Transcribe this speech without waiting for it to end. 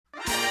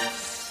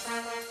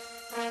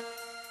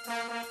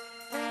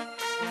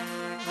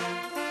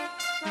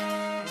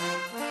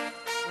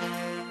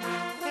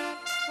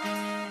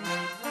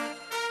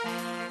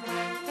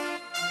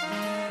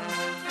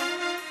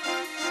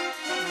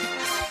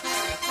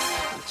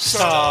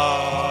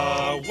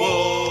Star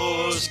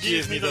Wars,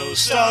 give me those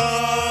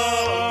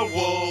Star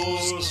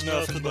Wars,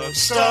 nothing but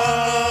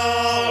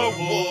Star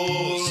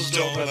Wars,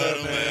 don't let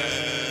 'em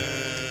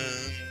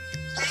end.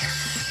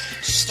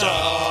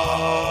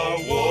 Star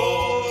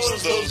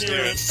Wars, those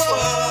near and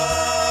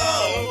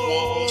far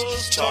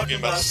wars, talking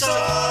about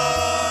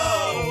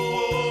Star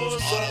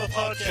Wars on a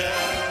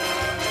podcast.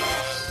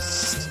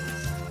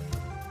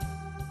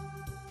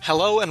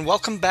 Hello and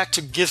welcome back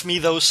to Give Me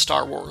Those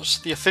Star Wars,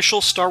 the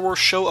official Star Wars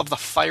show of the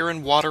Fire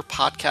and Water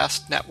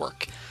Podcast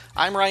Network.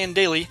 I'm Ryan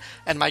Daly,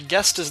 and my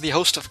guest is the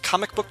host of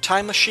Comic Book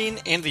Time Machine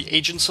and the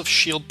Agents of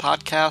S.H.I.E.L.D.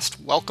 podcast.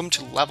 Welcome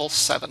to Level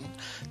 7.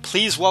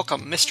 Please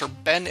welcome Mr.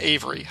 Ben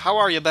Avery. How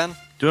are you, Ben?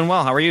 Doing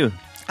well. How are you?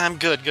 I'm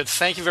good.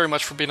 Thank you very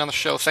much for being on the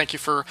show. Thank you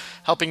for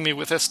helping me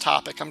with this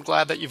topic. I'm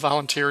glad that you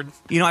volunteered.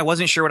 You know, I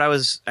wasn't sure what I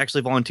was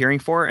actually volunteering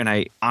for, and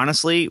I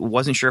honestly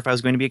wasn't sure if I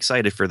was going to be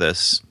excited for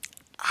this.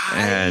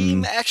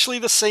 I'm actually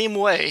the same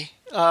way,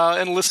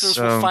 and listeners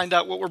will find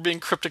out what we're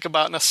being cryptic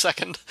about in a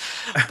second.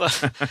 But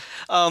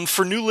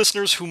for new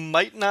listeners who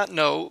might not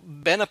know,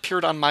 Ben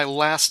appeared on my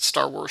last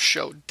Star Wars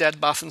show, Dead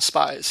Bothan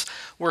Spies,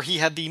 where he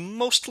had the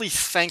mostly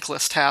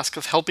thankless task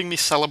of helping me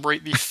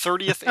celebrate the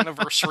 30th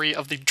anniversary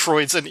of the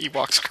Droids and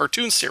Ewoks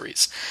cartoon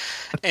series.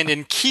 And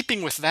in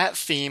keeping with that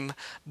theme,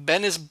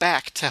 Ben is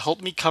back to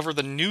help me cover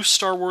the new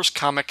Star Wars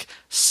comic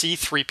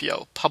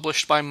C-3PO,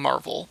 published by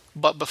Marvel.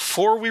 But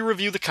before we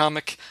review the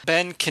comic,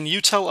 Ben, can you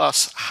tell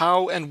us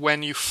how and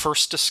when you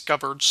first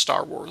discovered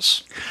Star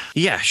Wars?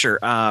 Yeah, sure.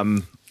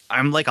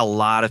 I'm like a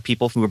lot of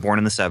people who were born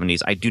in the 70s.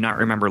 I do not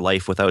remember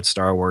life without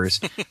Star Wars.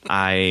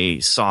 I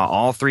saw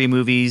all three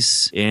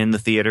movies in the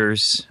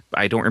theaters.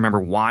 I don't remember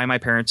why my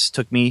parents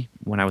took me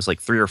when I was like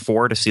 3 or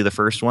 4 to see the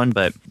first one,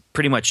 but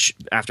pretty much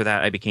after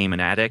that I became an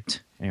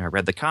addict. I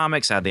read the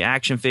comics, had the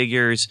action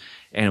figures,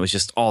 and it was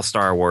just all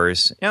Star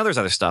Wars. You know, there's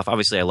other stuff.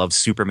 Obviously, I loved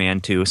Superman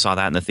too. Saw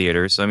that in the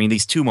theaters. So, I mean,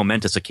 these two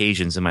momentous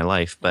occasions in my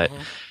life, but...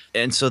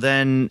 And so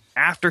then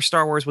after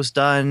Star Wars was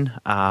done,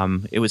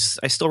 I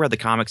still read the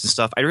comics and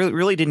stuff. I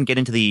really didn't get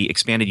into the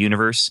expanded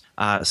universe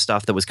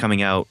stuff that was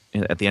coming out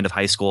at the end of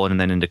high school and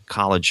then into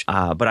college.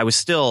 But I was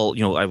still,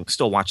 I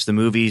still watched the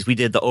movies. We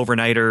did the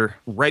overnighter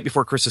right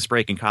before Christmas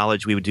break in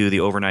college. We would do the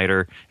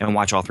overnighter and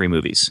watch all 3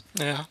 movies.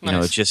 Yeah,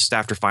 nice. Just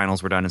after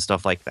finals were done and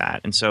stuff like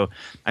that. And so,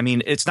 I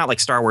mean, it's not like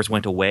Star Wars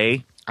went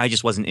away. I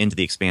just wasn't into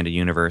the expanded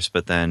universe,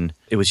 but then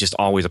it was just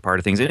always a part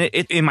of things. And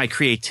in my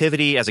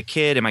creativity as a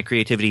kid, and my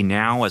creativity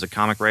now as a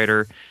comic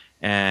writer,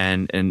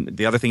 and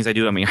the other things I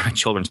do, I mean, I'm a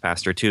children's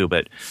pastor too,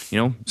 but,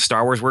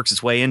 Star Wars works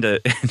its way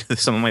into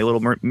some of my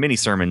little mini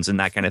sermons and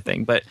that kind of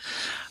thing. But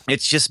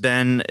it's just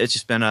been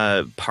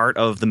a part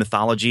of the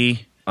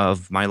mythology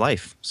of my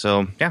life.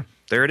 So, yeah.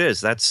 There it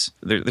is.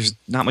 There's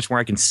not much more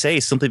I can say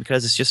simply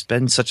because it's just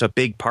been such a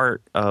big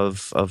part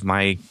of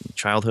my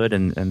childhood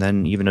and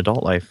then even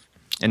adult life.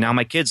 And now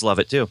my kids love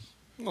it too.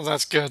 Well,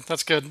 that's good.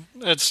 That's good.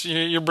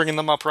 You're bringing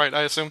them up right,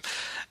 I assume.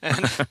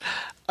 And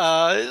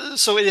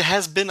so it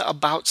has been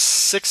about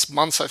 6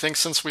 months, I think,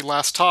 since we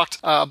last talked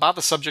about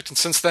the subject. And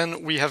since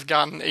then, we have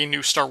gotten a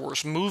new Star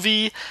Wars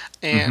movie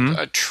and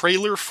a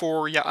trailer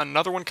for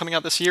another one coming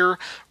out this year.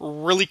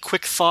 Really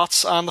quick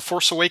thoughts on The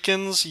Force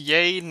Awakens.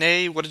 Yay,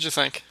 nay, what did you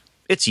think?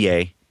 It's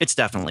yay. It's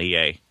definitely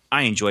yay.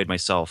 I enjoyed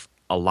myself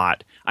a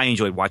lot. I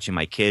enjoyed watching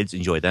my kids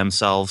enjoy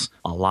themselves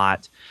a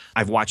lot.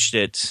 I've watched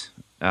it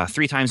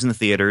 3 times in the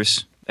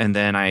theaters, and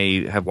then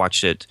I have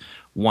watched it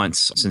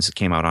once since it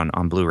came out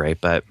on Blu-ray.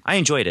 But I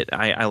enjoyed it.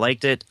 I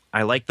liked it.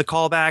 I liked the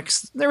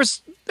callbacks.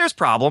 There's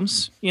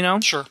problems,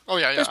 Sure. Oh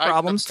yeah. There's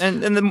problems,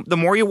 and the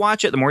more you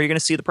watch it, the more you're going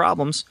to see the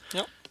problems.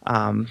 Yep.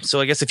 So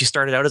I guess if you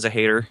started out as a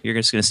hater, you're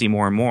just going to see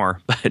more and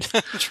more. But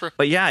True.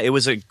 But yeah, it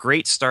was a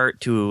great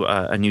start to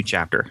a new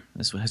chapter.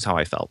 That's how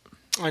I felt.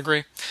 I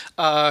agree.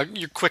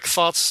 Your quick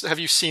thoughts. Have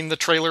you seen the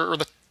trailer or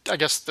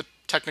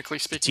technically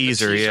speaking,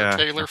 teaser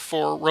trailer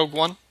for Rogue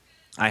One?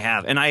 I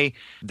have. And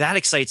that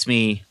excites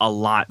me a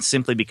lot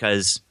simply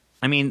because,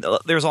 I mean,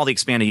 there's all the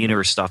expanded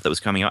universe stuff that was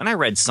coming out, and I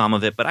read some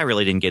of it, but I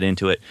really didn't get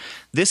into it.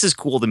 This is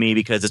cool to me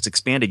because it's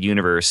expanded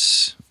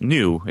universe,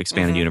 new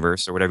expanded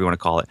universe, or whatever you want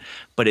to call it,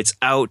 but it's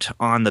out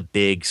on the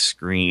big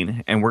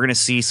screen, and we're going to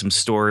see some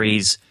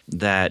stories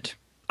that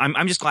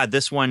I'm just glad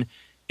this one,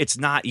 it's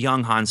not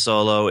young Han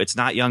Solo, it's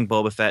not young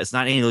Boba Fett, it's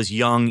not any of those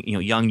young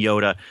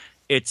Yoda.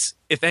 It's,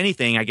 if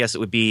anything, I guess it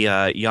would be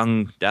a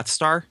young Death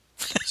Star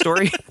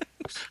story.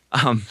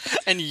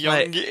 And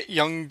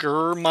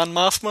younger Mon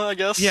Mothma, I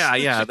guess. Yeah.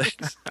 Yeah.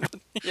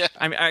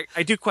 I mean,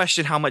 I do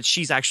question how much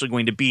she's actually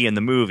going to be in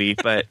the movie,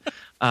 but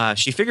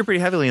she figured pretty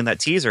heavily in that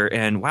teaser,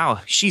 and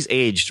wow, she's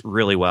aged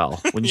really well.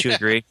 Wouldn't you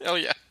agree? Oh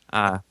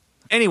yeah.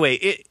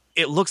 Anyway,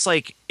 it looks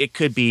like it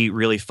could be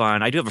really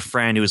fun. I do have a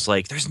friend who's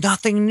like, there's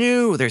nothing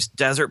new. There's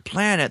Desert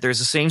Planet. There's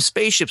the same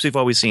spaceships we've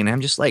always seen. And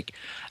I'm just like,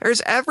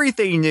 there's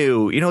everything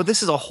new.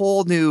 This is a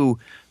whole new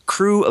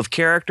crew of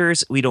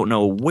characters. We don't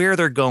know where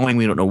they're going.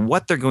 We don't know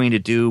what they're going to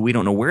do. We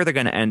don't know where they're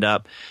going to end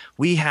up.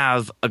 We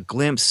have a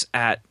glimpse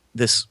at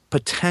this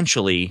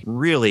potentially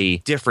really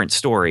different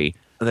story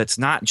that's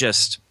not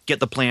just get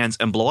the plans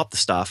and blow up the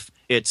stuff.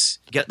 It's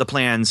get the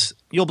plans,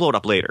 you'll blow it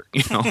up later,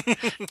 you know?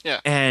 Yeah.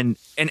 And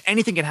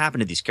anything can happen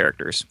to these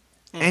characters.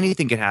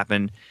 Anything could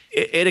happen.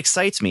 It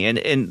excites me.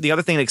 And the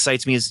other thing that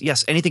excites me is,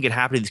 yes, anything could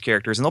happen to these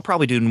characters, and they'll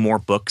probably do more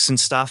books and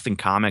stuff and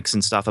comics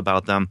and stuff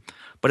about them.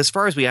 But as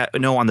far as we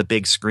know on the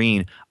big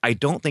screen, I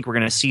don't think we're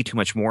going to see too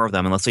much more of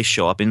them unless they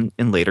show up in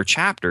later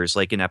chapters,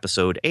 like in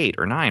episode 8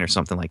 or 9 or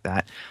something like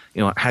that,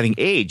 you know, having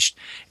aged.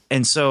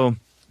 And so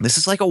this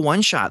is like a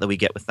one-shot that we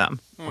get with them,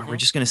 where we're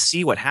just going to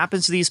see what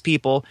happens to these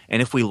people.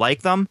 And if we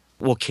like them,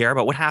 we'll care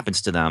about what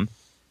happens to them.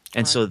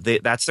 And so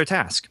that's their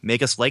task.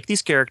 Make us like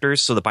these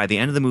characters so that by the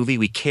end of the movie,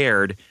 we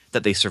cared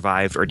that they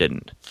survived or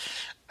didn't.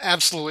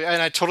 Absolutely,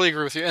 and I totally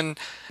agree with you. And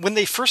when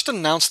they first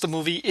announced the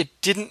movie, it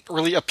didn't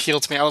really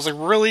appeal to me. I was like,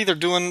 really? They're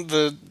doing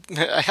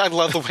I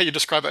love the way you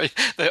describe it,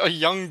 a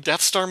young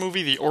Death Star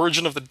movie, the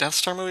origin of the Death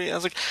Star movie. I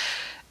was like,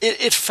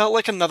 it felt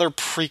like another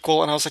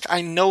prequel, and I was like,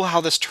 I know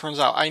how this turns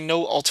out. I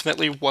know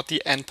ultimately what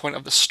the end point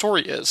of the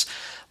story is.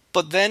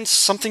 But then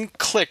something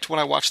clicked when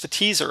I watched the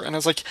teaser, and I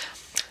was like,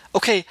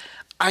 okay,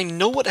 I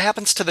know what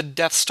happens to the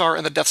Death Star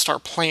and the Death Star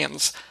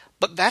plans,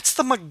 but that's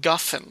the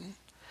MacGuffin.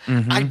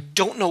 I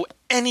don't know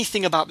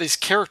anything about these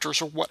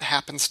characters or what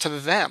happens to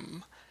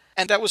them.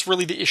 And that was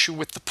really the issue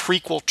with the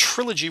prequel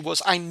trilogy,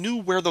 was I knew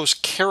where those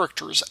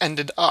characters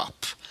ended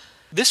up.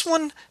 This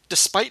one,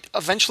 despite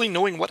eventually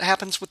knowing what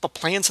happens with the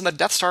plans in the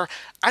Death Star,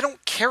 I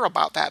don't care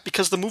about that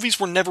because the movies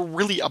were never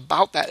really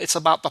about that. It's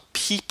about the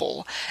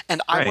people,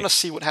 and I want to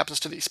see what happens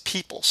to these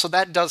people. So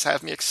that does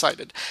have me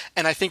excited.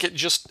 And I think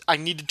I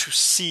needed to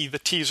see the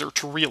teaser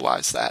to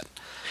realize that.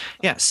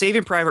 Yeah,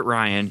 Saving Private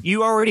Ryan,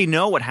 you already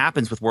know what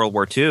happens with World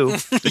War II.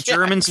 The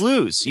Germans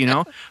lose, you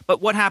know?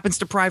 But what happens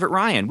to Private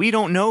Ryan? We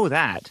don't know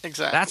that.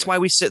 Exactly. That's why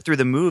we sit through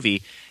the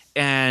movie.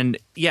 And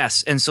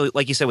yes, and so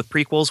like you said with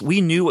prequels,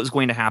 we knew what was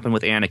going to happen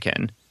with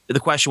Anakin.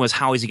 The question was,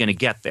 how is he going to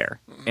get there?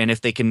 And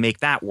if they can make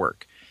that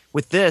work.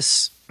 With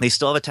this, they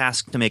still have a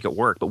task to make it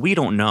work, but we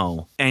don't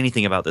know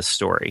anything about this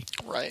story.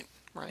 Right.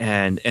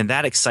 And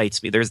that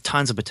excites me. There's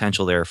tons of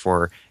potential there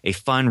for a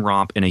fun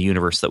romp in a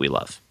universe that we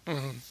love.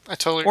 I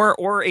totally agree.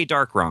 Or a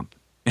dark romp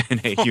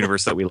in a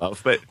universe that we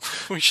love. But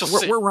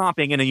we're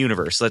romping in a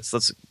universe.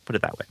 Let's put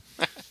it that way.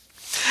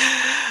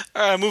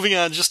 All right, moving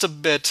on just a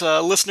bit.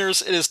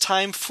 Listeners, it is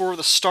time for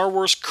the Star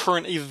Wars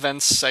Current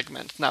Events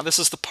segment. Now, this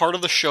is the part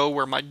of the show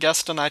where my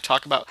guest and I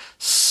talk about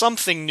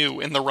something new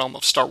in the realm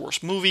of Star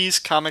Wars movies,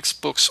 comics,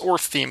 books, or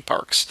theme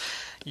parks.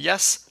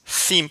 Yes,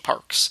 theme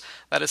parks.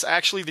 That is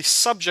actually the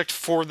subject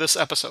for this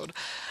episode.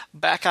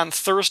 Back on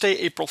Thursday,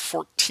 April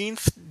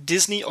 14th,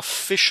 Disney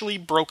officially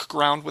broke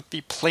ground with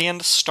the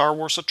planned Star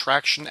Wars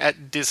attraction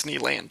at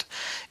Disneyland.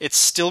 It's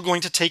still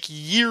going to take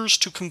years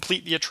to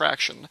complete the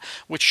attraction,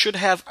 which should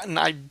have an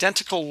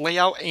identical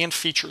layout and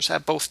features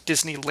at both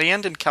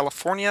Disneyland in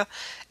California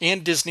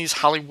and Disney's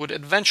Hollywood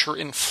Adventure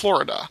in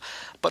Florida.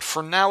 But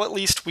for now, at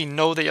least, we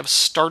know they have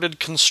started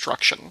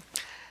construction.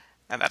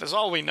 And that is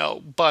all we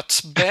know.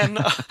 But, Ben,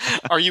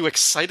 are you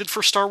excited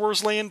for Star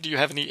Wars Land? Do you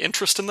have any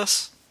interest in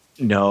this?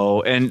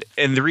 No, and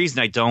the reason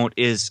I don't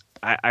is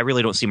I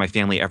really don't see my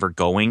family ever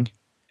going.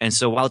 And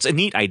so while it's a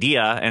neat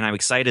idea, and I'm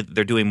excited that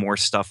they're doing more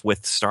stuff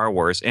with Star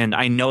Wars, and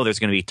I know there's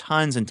going to be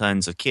tons and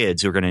tons of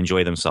kids who are going to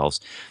enjoy themselves.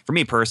 For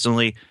me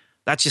personally,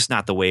 that's just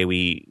not the way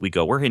we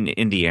go. We're in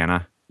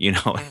Indiana, you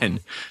know,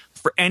 and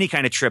for any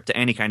kind of trip to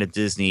any kind of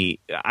Disney,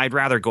 I'd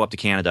rather go up to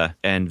Canada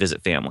and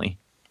visit family.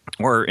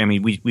 Or, I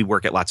mean, we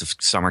work at lots of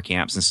summer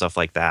camps and stuff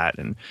like that,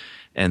 and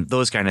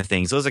those kind of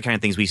things. Those are the kind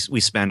of things we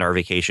spend our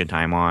vacation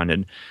time on,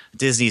 and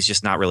Disney's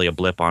just not really a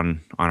blip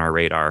on our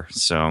radar.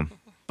 So,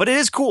 but it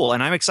is cool,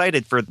 and I'm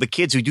excited for the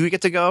kids who do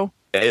get to go.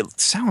 It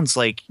sounds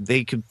like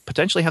they could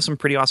potentially have some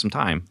pretty awesome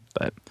time.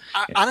 But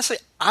honestly,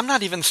 I'm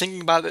not even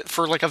thinking about it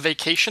for like a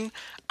vacation.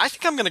 I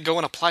think I'm going to go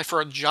and apply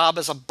for a job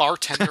as a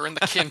bartender in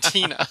the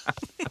cantina.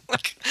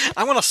 Like,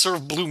 I want to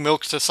serve blue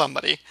milk to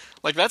somebody.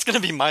 Like, that's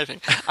going to be my thing.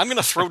 I'm going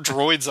to throw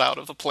droids out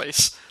of the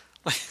place.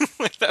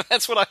 Like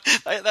that's what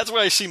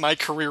I see my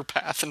career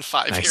path in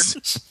 5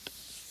 years.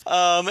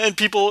 And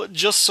people,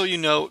 just so you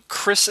know,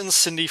 Chris and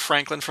Cindy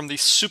Franklin from the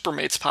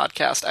Supermates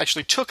podcast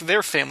actually took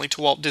their family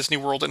to Walt Disney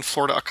World in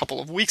Florida a couple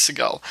of weeks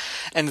ago,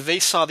 and they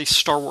saw the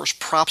Star Wars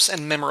props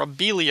and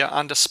memorabilia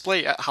on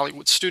display at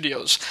Hollywood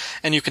Studios,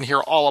 and you can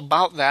hear all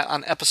about that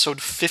on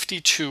episode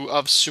 52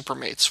 of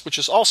Supermates, which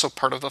is also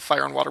part of the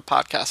Fire and Water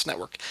Podcast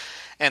Network.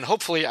 And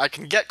hopefully I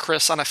can get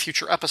Chris on a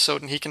future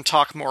episode and he can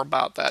talk more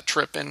about that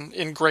trip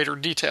in greater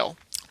detail.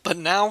 But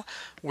now,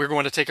 we're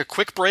going to take a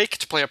quick break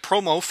to play a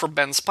promo for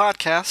Ben's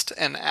podcast,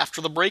 and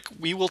after the break,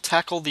 we will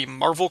tackle the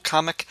Marvel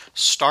comic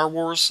Star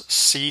Wars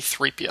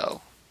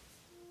C-3PO.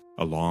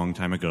 A long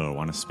time ago,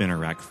 on a spinner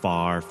rack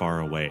far,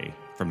 far away,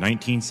 from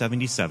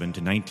 1977 to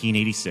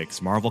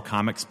 1986, Marvel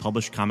Comics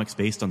published comics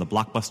based on the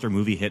blockbuster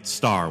movie hit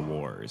Star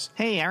Wars.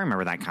 Hey, I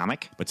remember that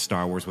comic. But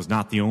Star Wars was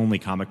not the only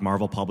comic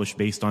Marvel published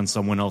based on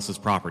someone else's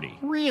property.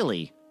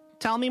 Really?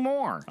 Tell me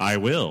more. I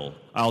will.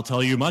 I'll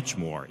tell you much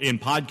more in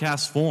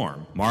podcast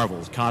form.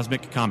 Marvel's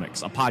Cosmic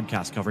Comics, a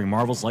podcast covering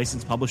Marvel's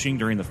licensed publishing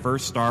during the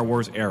first Star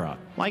Wars era.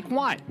 Like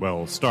what?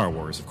 Well, Star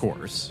Wars, of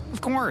course.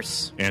 Of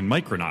course. And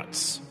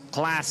Micronauts.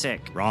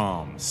 Classic.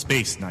 ROM,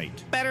 Space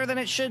Knight. Better than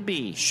it should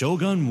be.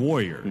 Shogun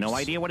Warriors. No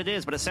idea what it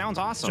is, but it sounds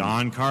awesome.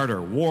 John Carter,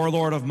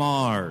 Warlord of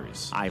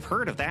Mars. I've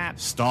heard of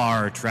that.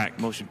 Star Trek.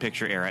 Motion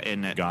picture era,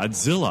 isn't it?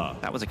 Godzilla.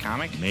 That was a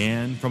comic?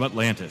 Man from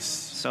Atlantis.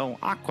 So,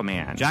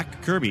 Aquaman.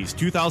 Jack Kirby's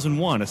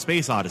 2001 A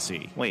Space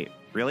Odyssey. Wait,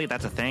 really?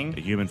 That's a thing?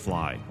 A Human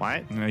Fly.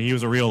 What? He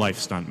was a real-life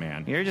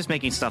stuntman. You're just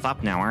making stuff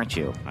up now, aren't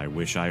you? I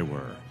wish I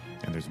were.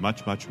 And there's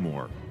much, much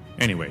more.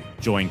 Anyway,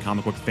 join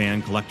comic book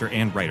fan, collector,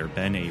 and writer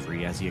Ben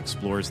Avery as he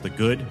explores the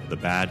good, the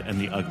bad, and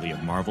the ugly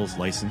of Marvel's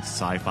licensed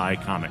sci-fi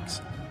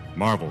comics.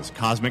 Marvel's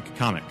Cosmic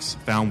Comics,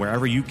 found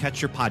wherever you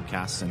catch your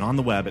podcasts and on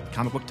the web at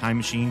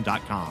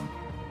comicbooktimemachine.com.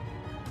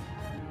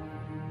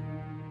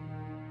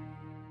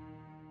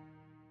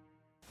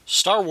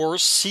 Star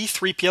Wars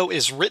C-3PO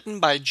is written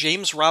by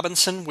James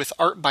Robinson with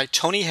art by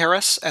Tony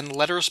Harris and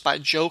letters by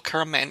Joe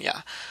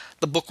Caramagna.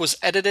 The book was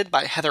edited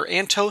by Heather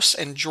Antos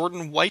and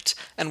Jordan White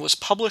and was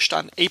published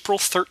on April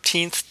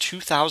 13th,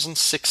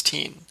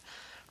 2016.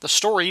 The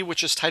story,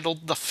 which is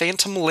titled The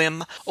Phantom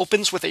Limb,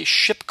 opens with a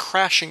ship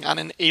crashing on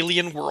an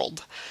alien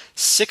world.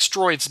 6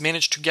 droids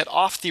manage to get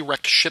off the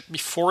wrecked ship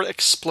before it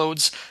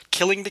explodes,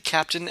 killing the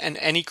captain and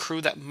any crew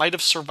that might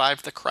have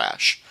survived the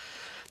crash.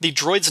 The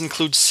droids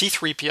include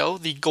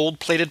C-3PO, the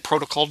gold-plated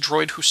protocol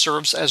droid who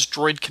serves as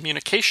droid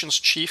communications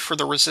chief for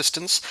the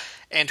Resistance,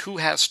 and who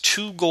has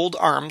 2 gold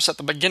arms at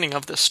the beginning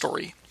of this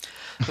story.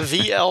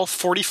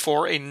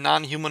 VL-44, a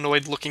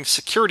non-humanoid-looking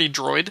security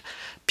droid,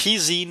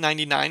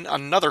 PZ-99,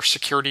 another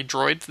security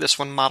droid, this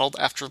one modeled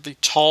after the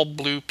tall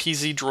blue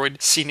PZ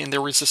droid seen in their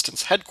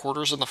Resistance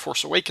headquarters in The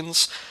Force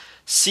Awakens,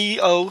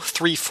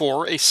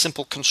 CO-34, a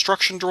simple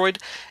construction droid,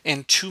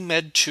 and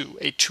 2Med-2,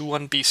 a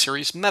 21B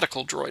series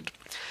medical droid.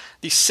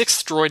 The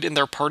 6th droid in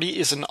their party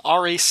is an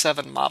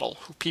RA-7 model,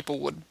 who people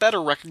would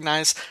better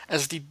recognize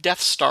as the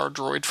Death Star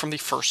droid from the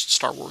first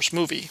Star Wars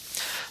movie.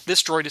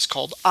 This droid is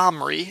called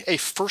Omri, a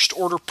First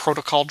Order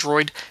Protocol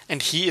droid,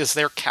 and he is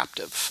their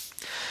captive.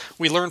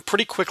 We learn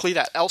pretty quickly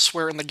that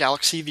elsewhere in the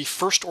galaxy, the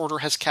First Order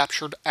has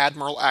captured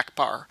Admiral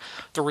Ackbar.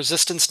 The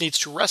Resistance needs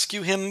to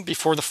rescue him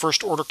before the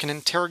First Order can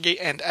interrogate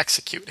and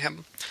execute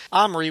him.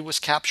 Omri was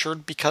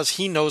captured because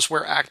he knows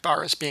where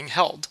Ackbar is being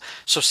held,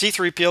 so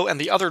C-3PO and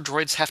the other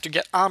droids have to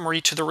get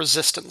Omri to the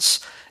Resistance.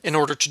 In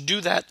order to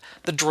do that,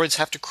 the droids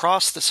have to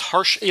cross this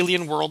harsh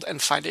alien world and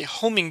find a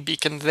homing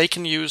beacon they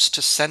can use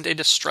to send a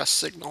distress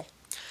signal.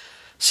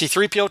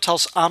 C-3PO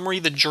tells Omri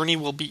the journey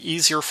will be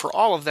easier for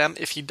all of them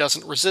if he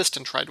doesn't resist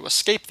and try to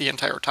escape the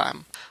entire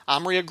time.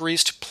 Omri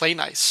agrees to play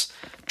nice.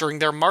 During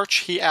their march,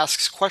 he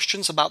asks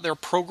questions about their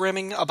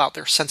programming, about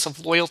their sense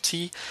of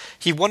loyalty.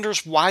 He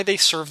wonders why they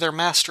serve their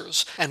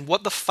masters, and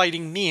what the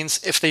fighting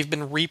means if they've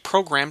been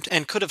reprogrammed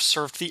and could have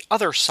served the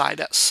other side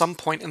at some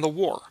point in the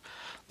war.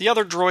 The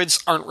other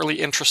droids aren't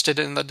really interested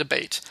in the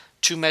debate.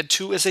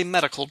 2Med-2 is a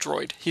medical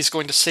droid. He's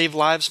going to save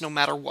lives no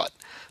matter what.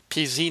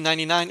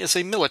 PZ-99 is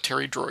a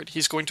military droid.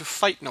 He's going to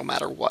fight no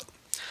matter what.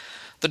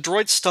 The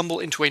droids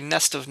stumble into a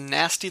nest of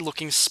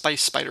nasty-looking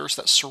spice spiders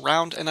that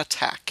surround and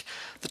attack.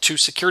 The 2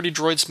 security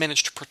droids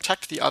manage to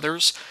protect the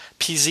others.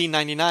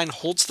 PZ-99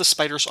 holds the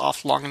spiders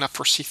off long enough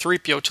for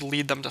C-3PO to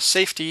lead them to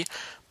safety,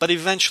 but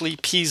eventually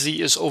PZ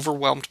is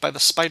overwhelmed by the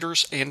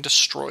spiders and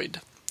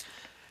destroyed.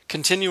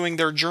 Continuing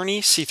their journey,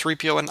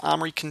 C-3PO and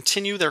Omri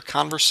continue their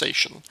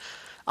conversation.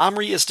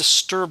 Omri is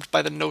disturbed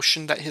by the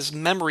notion that his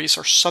memories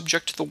are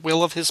subject to the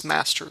will of his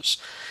masters.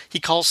 He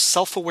calls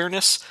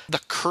self-awareness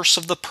the curse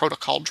of the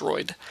protocol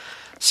droid.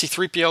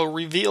 C-3PO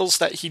reveals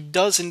that he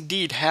does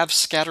indeed have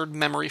scattered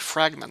memory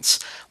fragments,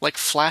 like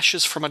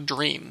flashes from a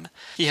dream.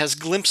 He has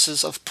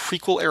glimpses of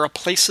prequel-era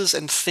places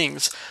and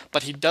things,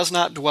 but he does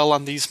not dwell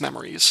on these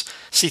memories.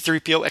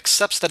 C-3PO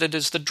accepts that it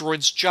is the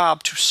droid's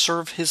job to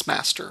serve his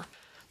master.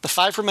 The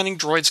 5 remaining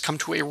droids come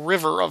to a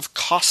river of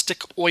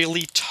caustic,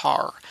 oily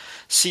tar.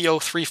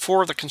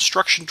 CO-34, the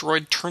construction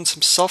droid, turns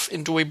himself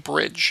into a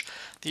bridge.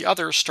 The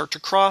others start to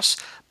cross,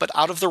 but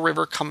out of the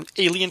river come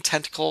alien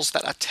tentacles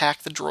that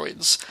attack the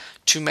droids.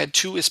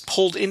 2Med-2 is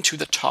pulled into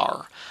the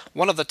tar.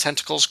 One of the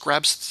tentacles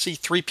grabs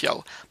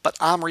C-3PO,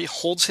 but Omri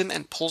holds him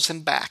and pulls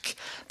him back.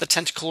 The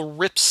tentacle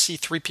rips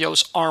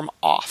C-3PO's arm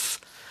off.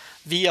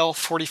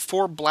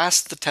 VL-44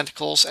 blasts the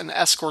tentacles and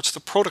escorts the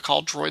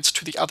protocol droids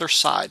to the other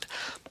side,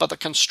 but the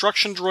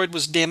construction droid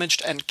was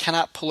damaged and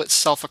cannot pull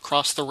itself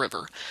across the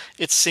river.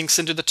 It sinks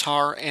into the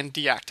tar and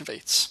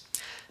deactivates.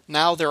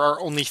 Now there are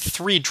only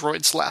 3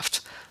 droids left,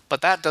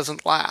 but that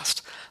doesn't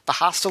last. The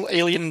hostile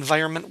alien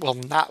environment will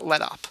not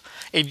let up.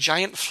 A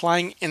giant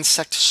flying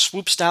insect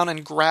swoops down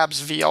and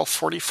grabs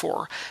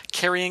VL-44,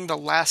 carrying the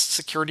last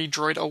security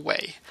droid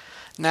away.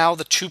 Now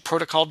the 2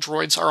 protocol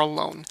droids are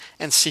alone,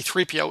 and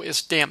C-3PO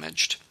is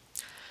damaged.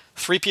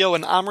 3PO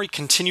and Omri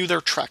continue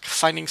their trek,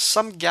 finding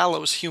some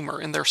gallows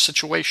humor in their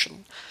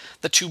situation.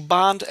 The two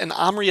bond, and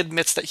Omri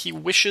admits that he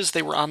wishes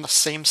they were on the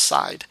same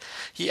side.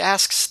 He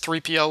asks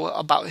 3PO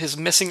about his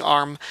missing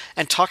arm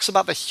and talks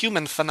about the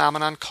human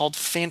phenomenon called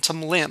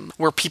phantom limb,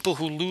 where people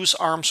who lose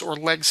arms or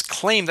legs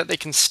claim that they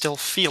can still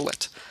feel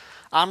it.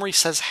 Omri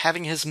says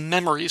having his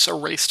memories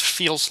erased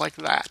feels like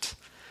that.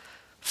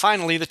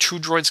 Finally, the two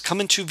droids come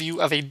into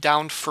view of a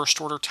downed First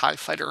Order TIE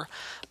fighter,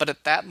 but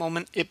at that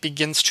moment it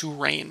begins to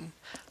rain.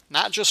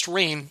 Not just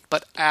rain,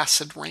 but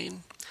acid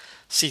rain.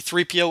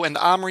 C-3PO and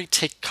Omri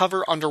take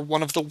cover under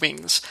one of the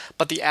wings,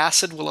 but the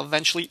acid will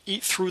eventually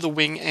eat through the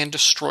wing and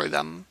destroy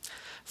them.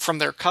 From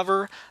their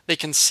cover, they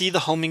can see the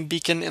homing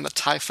beacon in the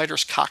TIE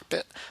fighter's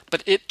cockpit,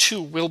 but it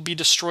too will be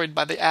destroyed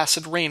by the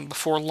acid rain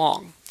before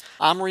long.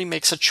 Omri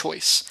makes a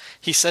choice.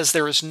 He says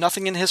there is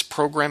nothing in his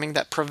programming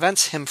that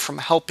prevents him from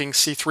helping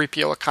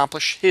C-3PO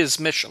accomplish his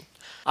mission.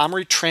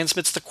 Omri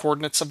transmits the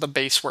coordinates of the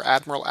base where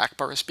Admiral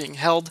Ackbar is being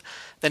held,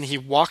 then he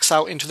walks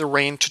out into the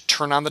rain to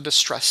turn on the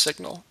distress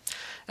signal.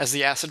 As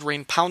the acid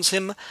rain pounds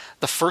him,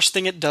 the first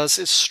thing it does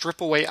is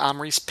strip away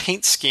Omri's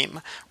paint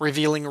scheme,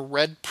 revealing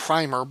red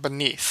primer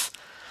beneath.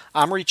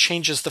 Omri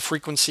changes the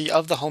frequency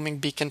of the homing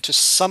beacon to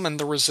summon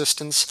the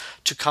Resistance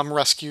to come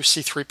rescue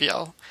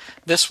C-3PO.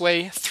 This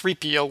way,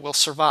 3PO will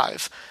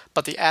survive,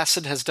 but the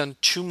acid has done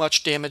too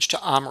much damage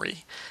to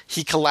Omri.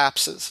 He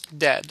collapses,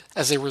 dead,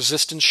 as a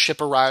Resistance ship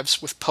arrives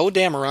with Poe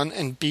Dameron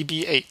and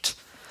BB-8.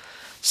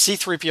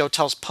 C-3PO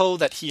tells Poe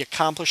that he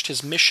accomplished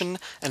his mission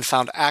and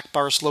found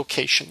Ackbar's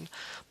location,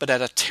 but at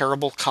a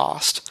terrible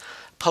cost.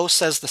 Poe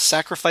says the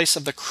sacrifice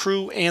of the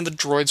crew and the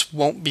droids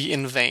won't be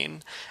in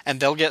vain, and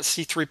they'll get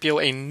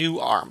C-3PO a new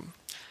arm.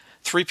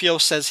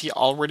 3PO says he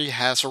already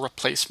has a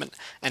replacement,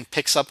 and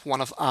picks up one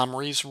of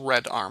Omri's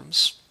red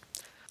arms.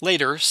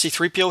 Later,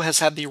 C-3PO has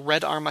had the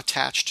red arm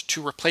attached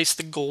to replace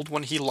the gold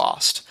one he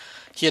lost.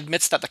 He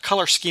admits that the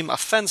color scheme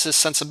offends his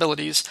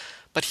sensibilities,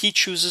 but he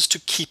chooses to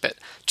keep it,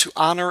 to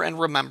honor and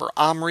remember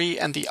Omri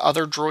and the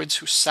other droids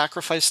who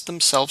sacrificed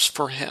themselves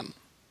for him.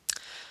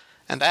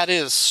 And that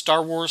is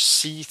Star Wars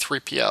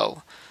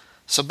C-3PO.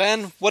 So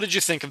Ben, what did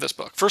you think of this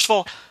book? First of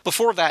all,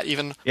 before that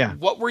even,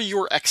 What were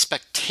your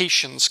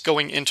expectations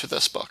going into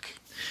this book?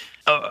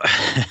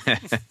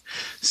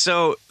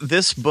 So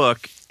this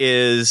book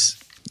is,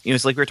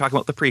 it's like we were talking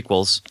about the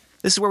prequels.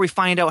 This is where we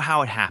find out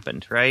how it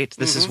happened, right?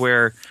 This is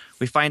where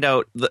we find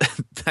out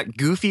that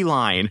goofy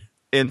line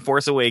in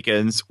Force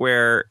Awakens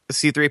where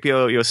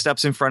C-3PO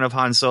steps in front of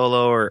Han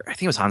Solo, or I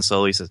think it was Han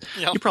Solo. He says,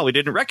 "You probably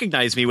didn't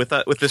recognize me with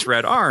this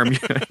red arm,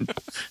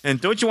 and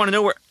don't you want to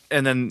know where?"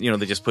 And then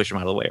they just push him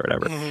out of the way or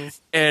whatever.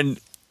 And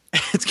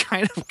it's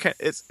kind of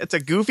it's a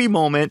goofy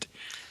moment.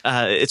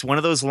 It's one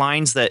of those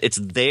lines that it's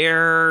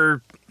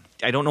there.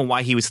 I don't know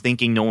why he was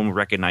thinking no one would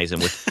recognize him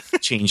with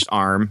changed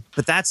arm,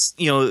 but that's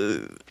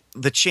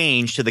the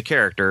change to the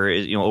character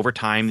is, over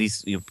time,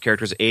 these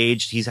characters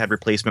aged, he's had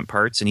replacement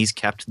parts and he's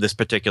kept this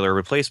particular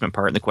replacement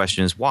part. And the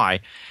question is why?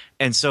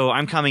 And so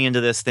I'm coming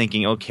into this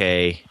thinking,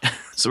 okay,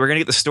 so we're going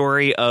to get the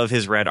story of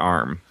his red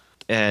arm.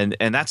 And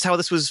that's how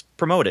this was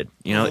promoted.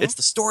 It's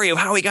the story of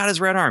how he got his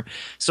red arm.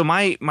 So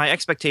my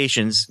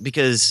expectations,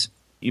 because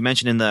you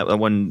mentioned in the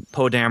one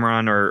Poe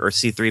Dameron or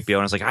C-3PO, and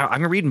I was like,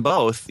 I'm reading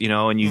both,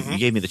 and you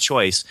gave me the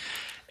choice.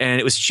 And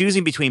it was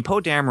choosing between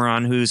Poe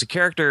Dameron, who's a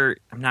character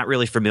I'm not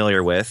really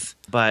familiar with,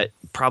 but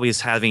probably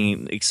is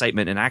having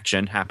excitement and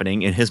action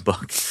happening in his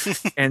book,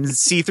 and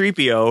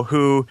C-3PO,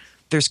 who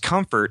there's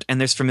comfort and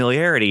there's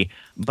familiarity,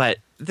 but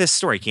this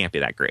story can't be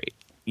that great.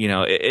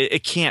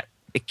 It can't.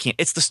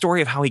 It's the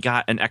story of how he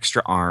got an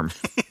extra arm.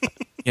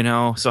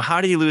 So how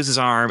did he lose his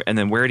arm, and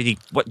then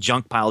what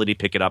junk pile did he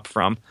pick it up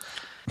from?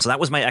 So that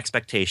was my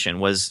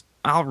expectation. Was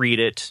I'll read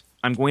it.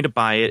 I'm going to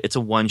buy it. It's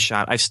a one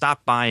shot. I've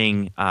stopped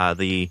buying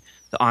the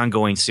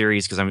ongoing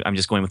series because I'm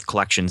just going with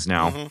collections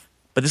now.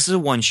 But this is a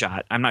one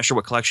shot. I'm not sure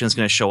what collection is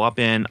going to show up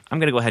in. I'm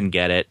going to go ahead and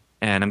get it,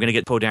 and I'm going to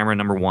get Poe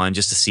Dameron #1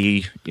 just to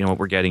see what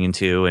we're getting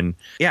into. And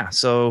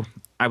so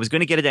I was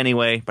going to get it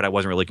anyway, but I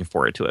wasn't really looking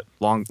forward to it.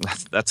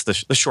 That's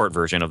the short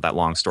version of that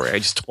long story I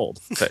just told.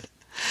 But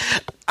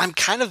I'm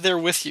kind of there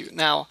with you.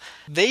 Now,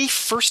 they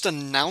first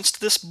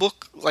announced this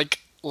book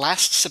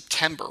last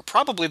September,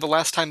 probably the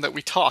last time that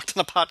we talked in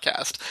the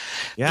podcast.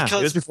 Yeah,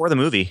 it was before the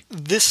movie.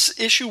 This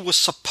issue was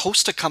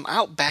supposed to come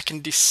out back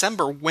in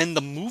December when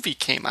the movie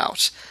came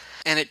out.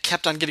 And it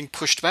kept on getting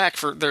pushed back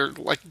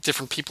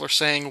different people are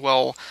saying,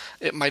 well,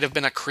 it might have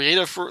been a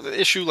creative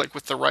issue,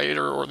 with the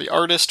writer or the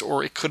artist,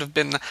 or it could have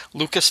been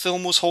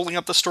Lucasfilm was holding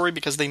up the story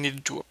because they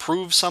needed to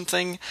approve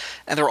something.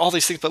 And there were all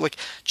these things, but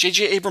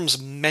J.J.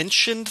 Abrams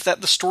mentioned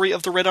that the story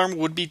of the Red Arm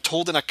would be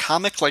told in a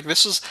comic.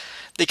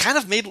 They kind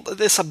of made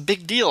this a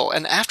big deal.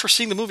 And after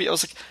seeing the movie, I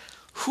was like,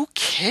 who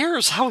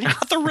cares how he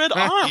got the red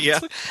arm? Yeah.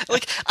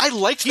 I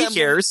liked that. He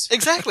cares.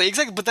 Exactly.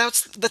 But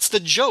that's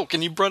the joke.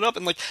 And you brought up,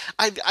 and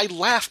I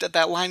laughed at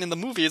that line in the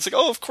movie. It's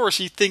of course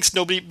he thinks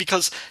nobody,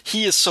 because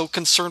he is so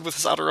concerned with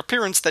his outer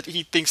appearance that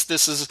he thinks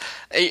this is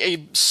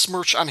a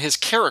smirch on his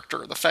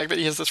character, the fact that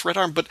he has this red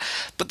arm. But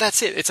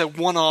that's it. It's a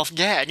one-off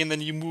gag, and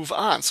then you move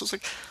on. So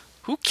it's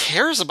who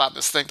cares about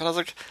this thing? But I was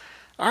like,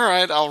 all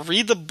right, I'll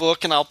read the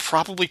book and I'll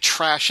probably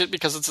trash it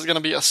because it's going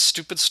to be a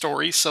stupid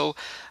story. So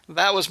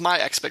that was my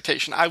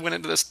expectation. I went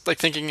into this like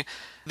thinking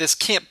this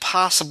can't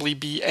possibly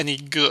be any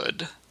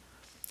good.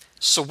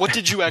 So what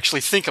did you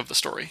actually think of the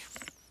story?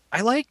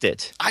 I liked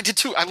it. I did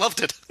too. I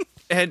loved it.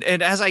 And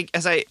as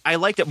I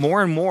liked it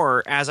more and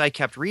more as I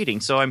kept reading.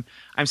 So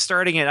I'm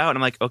starting it out and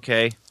I'm like,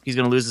 okay, he's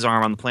going to lose his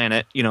arm on the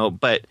planet,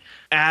 but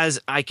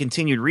as I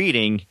continued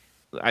reading,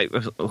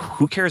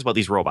 who cares about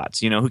these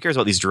robots? Who cares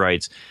about these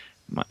droids?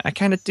 I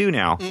kind of do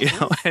now,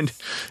 and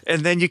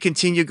then you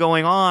continue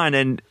going on,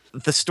 and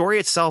the story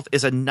itself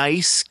is a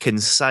nice,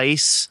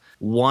 concise,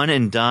 one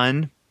and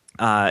done.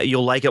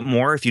 You'll like it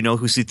more if you know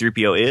who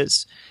C-3PO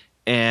is,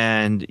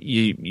 and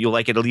you'll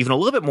like it even a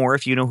little bit more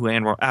if you know who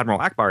Admiral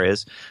Akbar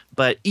is.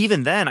 But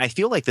even then, I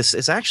feel like this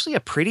is actually a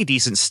pretty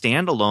decent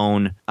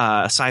standalone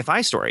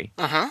sci-fi story.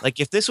 Uh-huh.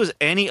 Like if this was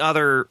any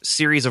other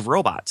series of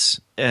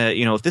robots,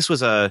 if this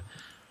was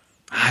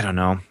I don't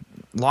know,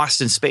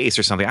 Lost in Space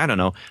or something, I don't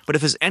know. But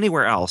if it's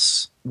anywhere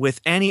else with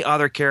any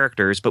other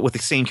characters, but with the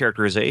same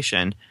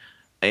characterization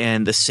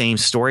and the same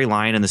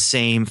storyline and the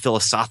same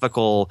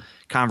philosophical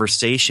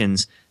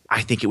conversations,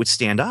 I think it would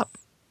stand up.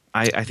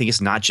 I think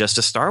it's not just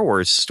a Star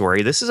Wars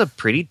story. This is a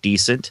pretty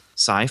decent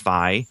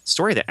sci-fi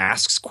story that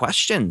asks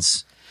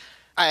questions.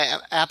 I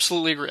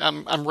absolutely agree.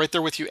 I'm right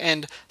there with you.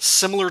 And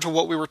similar to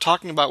what we were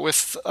talking about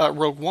with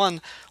Rogue One,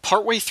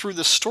 partway through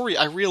the story,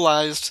 I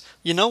realized,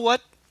 you know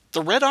what?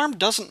 The red arm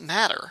doesn't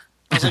matter.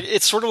 I was like,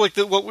 it's sort of like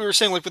what we were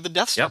saying, like with the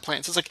Death Star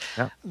plans. It's like,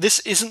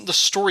 this isn't the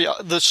story.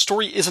 The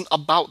story isn't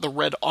about the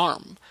red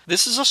arm.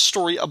 This is a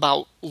story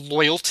about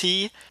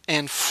loyalty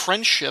and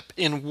friendship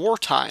in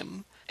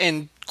wartime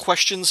and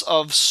questions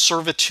of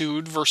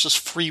servitude versus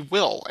free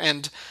will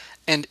and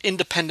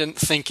independent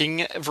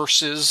thinking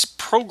versus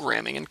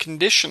programming and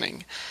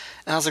conditioning.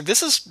 And I was like,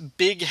 this is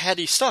big,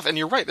 heady stuff. And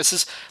you're right. This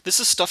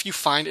is stuff you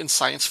find in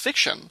science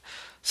fiction.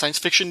 Science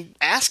fiction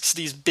asks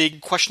these big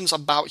questions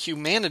about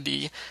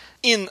humanity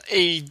in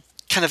a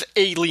kind of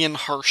alien,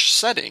 harsh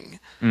setting.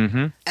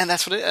 Mm-hmm. And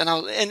that's what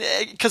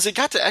because it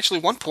got to actually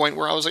one point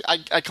where I was like,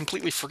 I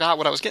completely forgot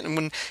what I was getting.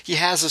 When he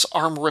has his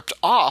arm ripped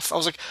off, I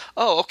was like,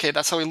 oh, okay,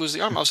 that's how he loses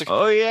the arm. I was like,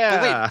 oh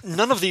yeah. But wait,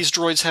 none of these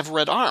droids have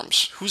red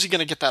arms. Who's he going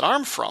to get that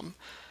arm from?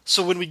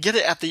 So when we get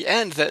it at the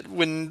end, that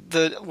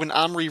when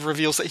Omri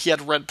reveals that he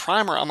had red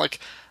primer, I'm like,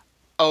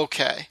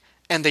 okay.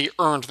 And they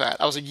earned that.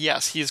 I was like,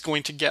 yes, he is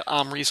going to get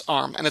Omri's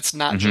arm, and it's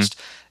not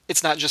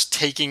just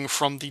taking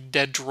from the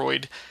dead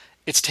droid.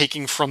 It's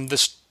taking from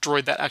this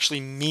droid that actually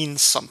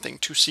means something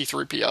to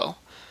C-3PO.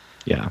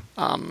 Yeah.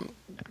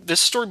 This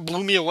story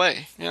blew me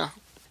away. Yeah.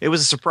 It was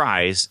a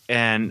surprise,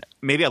 and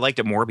maybe I liked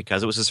it more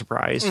because it was a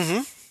surprise.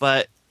 Mm-hmm.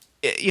 But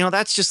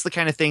that's just the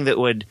kind of thing that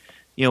would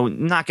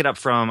knock it up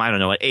from, I don't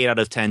know, an 8 out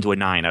of 10 to a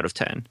 9 out of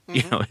 10.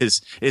 Mm-hmm.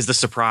 Is the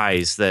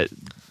surprise that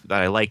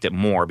I liked it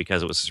more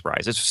because it was a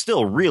surprise. It's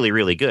still really,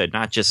 really good,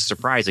 not just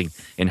surprising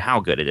in how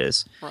good it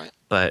is. Right.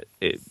 But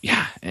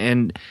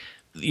and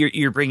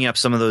you're bringing up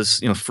some of those,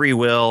 free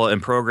will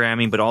and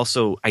programming, but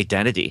also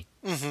identity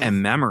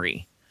and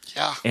memory.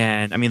 Yeah.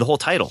 And I mean, the whole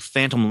title,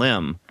 Phantom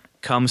Limb,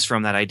 comes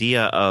from that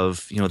idea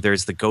of,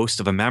 there's the ghost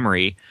of a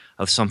memory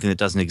of something that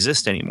doesn't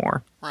exist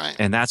anymore. Right.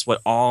 And that's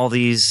what all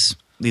these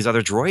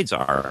other droids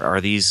are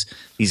these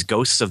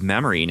ghosts of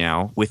memory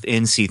now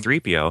within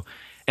C-3PO.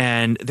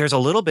 And there's a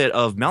little bit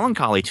of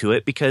melancholy to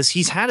it because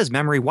he's had his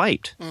memory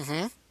wiped.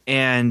 Mm-hmm.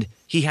 And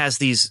he has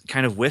these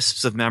kind of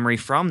wisps of memory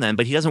from them,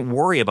 but he doesn't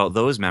worry about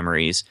those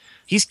memories.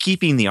 He's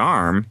keeping the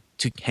arm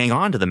to hang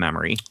on to the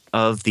memory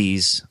of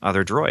these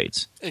other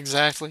droids.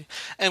 Exactly.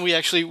 And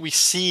we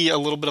see a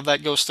little bit of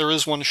that ghost. There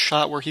is one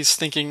shot where he's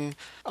thinking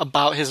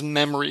about his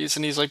memories,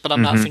 and he's like, but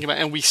I'm not thinking about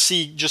it. And we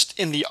see just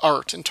in the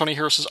art, in Tony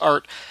Harris's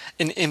art,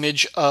 an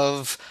image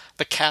of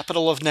the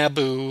capital of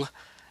Naboo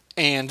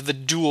and the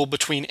duel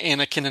between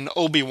Anakin and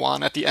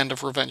Obi-Wan at the end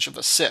of Revenge of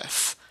the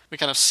Sith. We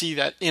kind of see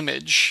that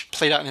image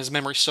played out in his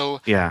memory.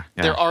 So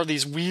there are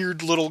these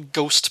weird little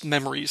ghost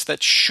memories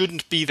that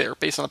shouldn't be there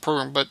based on the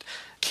program, but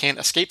can't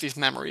escape these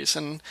memories.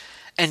 And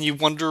you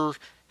wonder,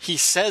 he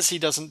says he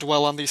doesn't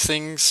dwell on these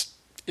things.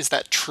 Is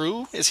that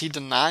true? Is he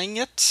denying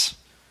it?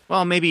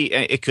 Well, maybe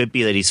it could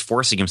be that he's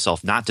forcing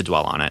himself not to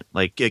dwell on it.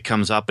 Like, it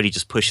comes up, but he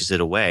just pushes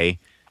it away.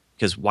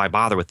 Because why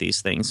bother with these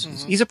things?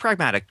 Mm-hmm. He's a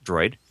pragmatic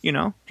droid,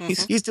 Mm-hmm.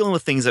 He's dealing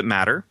with things that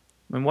matter.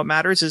 And what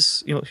matters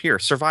is,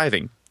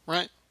 surviving.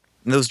 Right.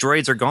 And those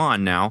droids are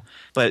gone now.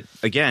 But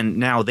again,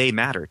 now they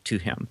matter to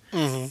him.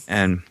 Mm-hmm.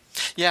 And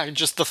yeah,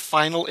 just the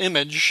final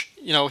image,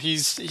 he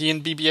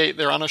and BB-8,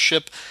 they're on a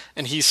ship,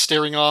 and he's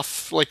staring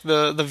off like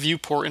the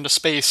viewport into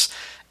space,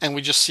 and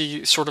we just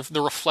see sort of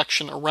the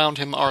reflection around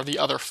him are the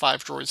other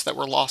 5 droids that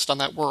were lost on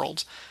that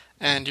world.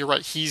 And you're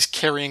right, he's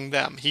carrying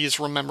them. He's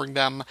remembering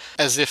them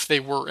as if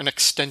they were an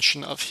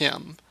extension of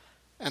him.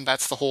 And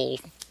that's the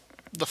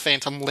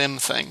Phantom Limb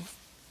thing.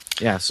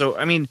 Yeah, so,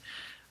 I mean,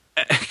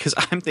 because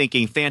I'm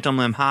thinking Phantom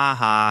Limb,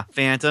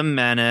 Phantom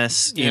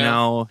Menace,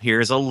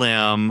 here's a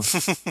limb.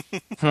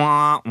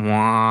 Wah,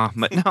 wah.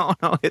 But no,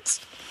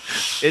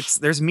 it's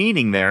there's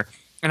meaning there.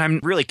 And I'm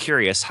really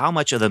curious how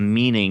much of the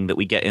meaning that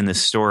we get in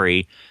this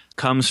story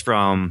comes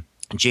from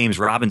James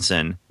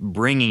Robinson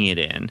bringing it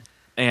in,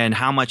 and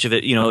how much of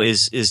it,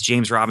 is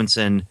James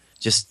Robinson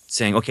just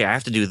saying, okay, I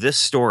have to do this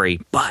story,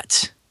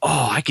 but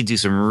I could do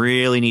some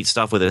really neat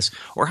stuff with this.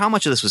 Or how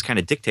much of this was kind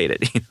of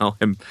dictated,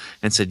 and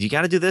said, you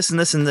got to do this and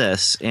this and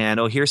this, and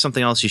here's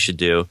something else you should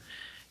do.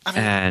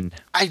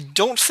 I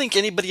don't think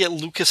anybody at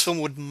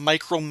Lucasfilm would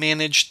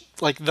micromanage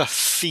like the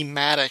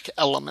thematic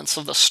elements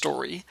of the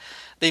story.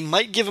 They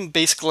might give him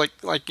basic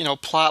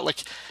plot,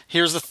 like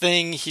here's the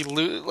thing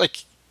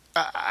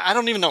I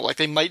don't even know, like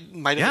they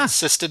might have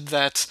insisted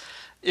that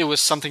it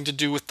was something to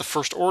do with the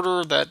First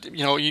Order, that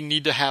you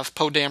need to have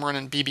Poe Dameron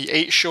and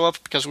BB-8 show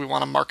up because we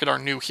want to market our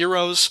new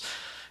heroes.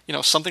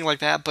 Something like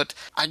that. But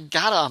I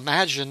gotta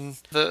imagine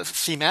the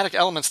thematic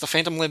elements, the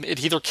Phantom Limb,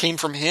 it either came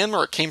from him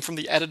or it came from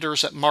the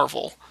editors at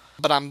Marvel.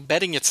 But I'm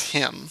betting it's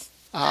him.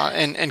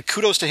 And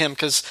kudos to him,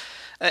 because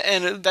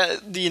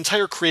the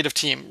entire creative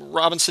team,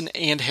 Robinson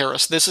and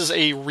Harris, this is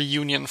a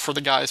reunion for the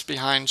guys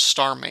behind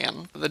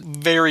Starman, the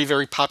very,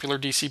 very popular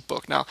DC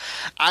book. Now,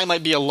 I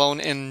might be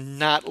alone in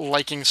not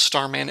liking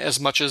Starman as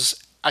much as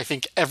I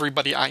think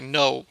everybody I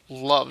know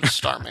loves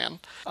Starman.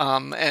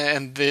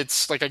 And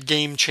it's like a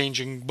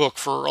game-changing book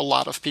for a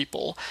lot of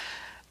people.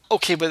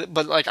 Okay, but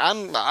like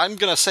I'm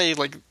gonna say,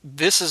 like,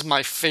 this is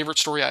my favorite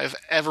story I've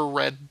ever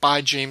read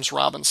by James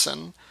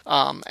Robinson.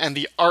 And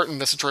the art in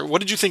this story.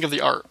 What did you think of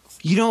the art?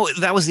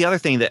 That was the other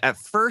thing that at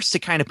first it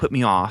kind of put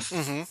me off.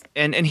 Mm-hmm.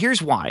 And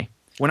here's why.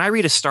 When I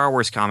read a Star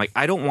Wars comic,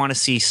 I don't want to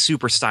see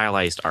super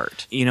stylized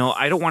art.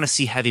 I don't want to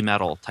see heavy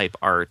metal type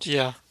art.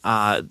 Yeah.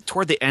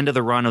 Toward the end of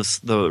the run of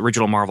the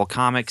original Marvel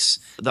comics,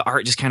 the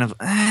art just kind of,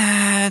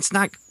 it's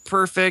not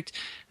perfect.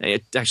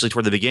 Actually,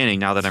 toward the beginning,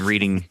 now that I'm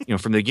reading,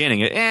 from the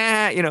beginning,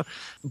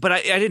 but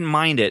I didn't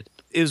mind it.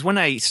 It was when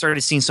I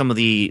started seeing some of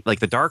the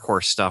Dark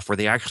Horse stuff where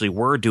they actually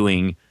were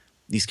doing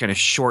these kind of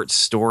short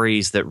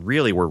stories that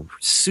really were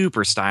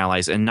super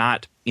stylized and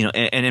not,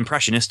 and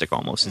impressionistic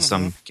almost in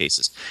some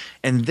cases.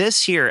 And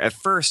this here, at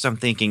first, I'm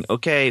thinking,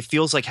 okay, it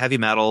feels like heavy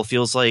metal,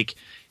 feels like,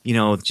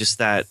 just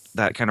that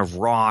kind of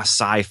raw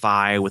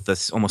sci-fi with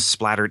this almost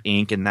splattered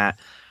ink and that.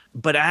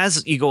 But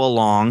as you go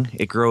along,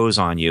 it grows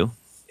on you.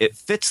 It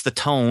fits the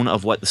tone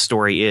of what the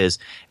story is.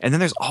 And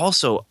then there's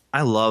also,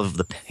 I love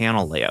the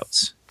panel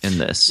layouts in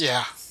this.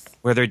 Yeah.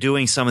 Where they're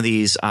doing some of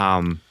these,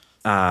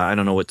 I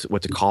don't know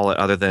what to call it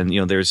other than,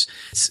 it's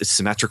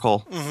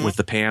symmetrical with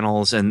the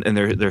panels, and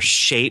they're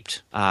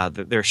shaped.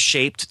 They're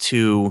shaped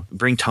to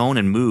bring tone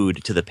and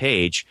mood to the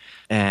page,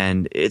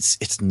 and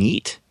it's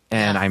neat,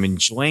 and I'm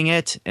enjoying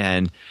it.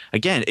 And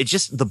again, it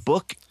just, the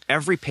book,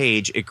 every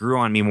page, it grew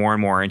on me more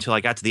and more until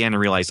I got to the end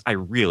and realized I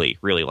really,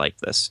 really like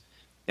this.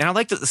 And I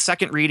liked the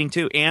second reading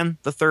too, and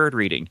the third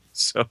reading.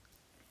 So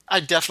I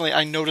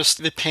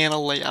noticed the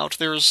panel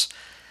layout.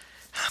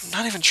 I'm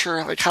not even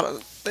sure how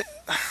to.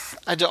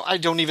 I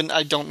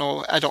don't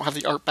know. I don't have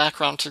the art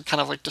background to kind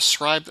of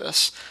describe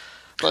this.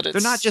 But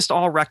they're not just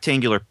all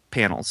rectangular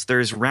panels.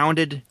 There's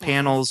rounded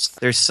panels.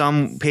 There's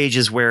some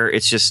pages where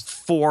it's just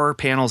 4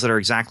 panels that are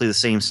exactly the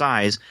same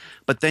size.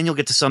 But then you'll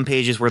get to some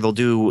pages where they'll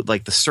do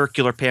the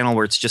circular panel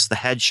where it's just the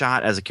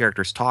headshot as a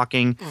character's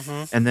talking,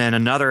 and then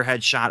another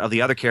headshot of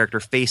the other character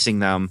facing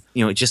them.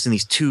 Just in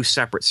these 2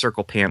 separate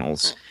circle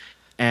panels,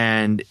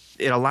 and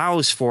it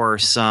allows for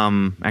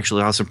some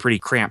pretty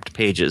cramped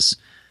pages.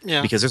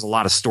 Yeah. Because there's a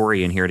lot of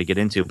story in here to get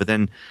into, but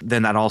then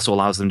that also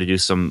allows them to do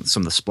some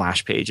of the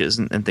splash pages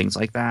and things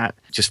like that,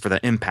 just for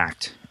the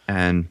impact.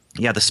 And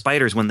yeah, the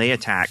spiders, when they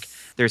attack,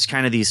 there's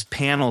kind of these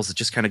panels that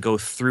just kind of go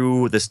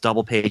through this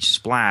double page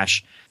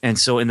splash, and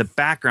so in the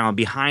background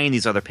behind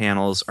these other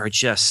panels are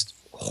just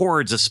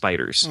hordes of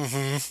spiders.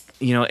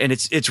 And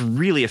it's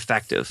really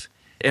effective.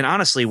 And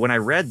honestly, when I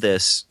read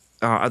this,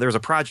 there was a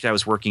project I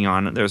was working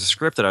on. There was a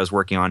script that I was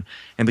working on.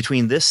 And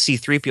between this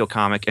C-3PO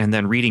comic and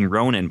then reading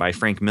Ronin by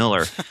Frank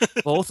Miller,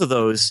 both of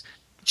those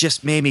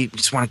just made me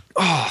just want to,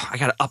 I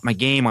got to up my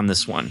game on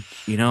this one.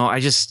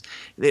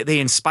 They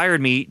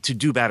inspired me to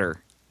do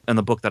better in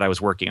the book that I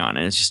was working on.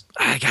 And it's just,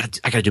 I got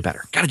to do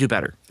better. Got to do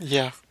better.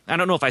 Yeah. I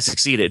don't know if I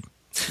succeeded,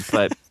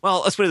 but,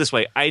 well, let's put it this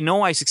way. I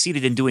know I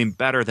succeeded in doing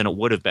better than it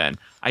would have been.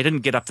 I didn't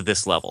get up to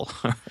this level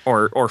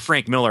or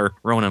Frank Miller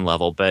Ronin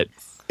level, but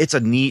it's a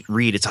neat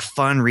read. It's a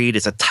fun read.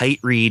 It's a tight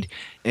read.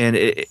 And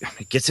it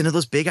gets into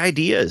those big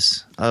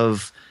ideas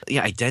of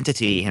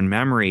identity and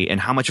memory and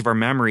how much of our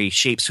memory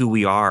shapes who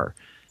we are.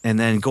 And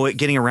then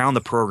getting around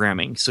the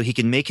programming so he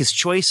can make his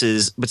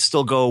choices but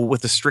still go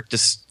with the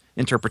strictest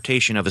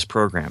interpretation of his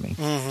programming.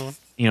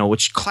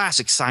 Which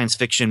classic science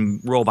fiction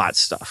robot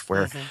stuff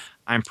where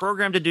I'm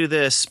programmed to do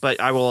this, but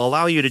I will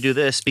allow you to do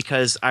this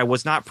because I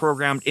was not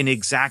programmed in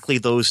exactly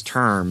those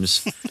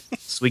terms.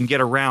 So we can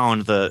get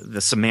around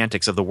the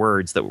semantics of the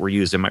words that were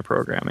used in my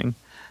programming.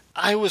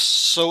 I was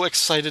so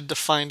excited to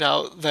find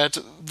out that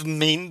the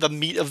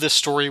meat of this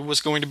story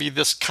was going to be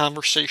this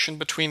conversation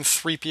between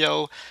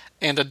 3PO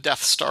and a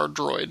Death Star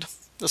droid.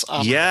 This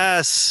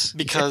yes,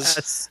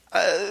 because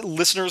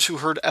Listeners who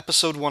heard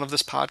episode 1 of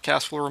this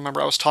podcast will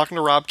remember I was talking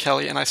to Rob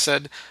Kelly, and I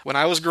said, when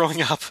I was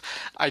growing up,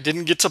 I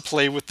didn't get to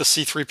play with the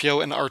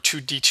C-3PO and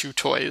R2-D2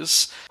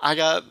 toys. I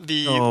got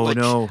the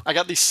I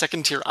got the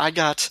second tier. I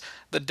got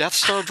the Death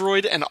Star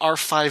droid and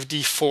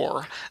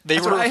R5-D4.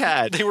 That's what I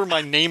had. They were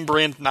my name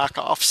brand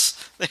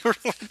knockoffs. They were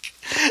like,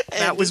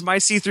 that was my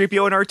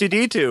C-3PO and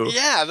R2-D2.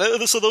 Yeah,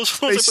 so those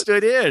they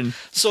stood in.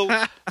 So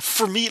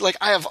for me, like,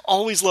 I have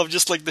always loved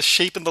just like the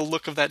shape and the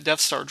look of that Death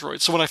Star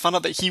droid. So when I found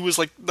out that he was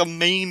like the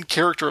main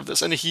character of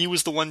this, and he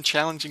was the one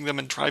challenging them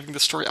and driving the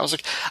story, I was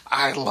like,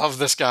 I love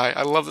this guy.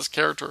 I love this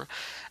character.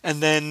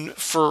 And then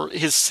for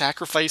his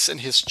sacrifice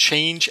and his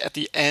change at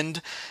the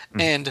end,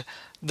 and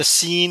the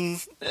scene,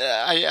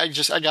 I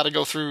got to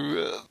go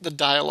through the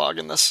dialogue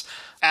in this.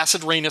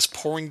 Acid rain is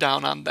pouring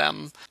down on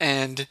them,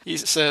 and he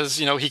says,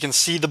 he can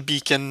see the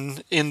beacon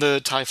in the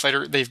TIE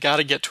fighter. They've got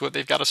to get to it.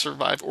 They've got to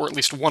survive, or at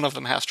least one of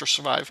them has to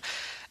survive.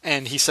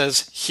 And he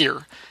says,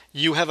 here,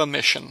 you have a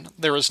mission.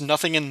 There is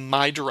nothing in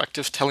my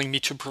directive telling me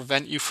to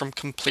prevent you from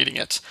completing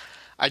it.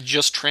 I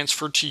just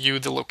transferred to you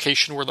the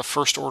location where the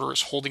First Order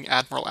is holding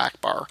Admiral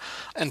Akbar.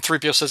 And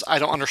 3PO says, I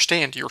don't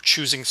understand. You're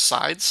choosing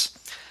sides?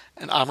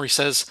 And Omri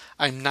says,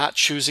 I'm not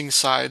choosing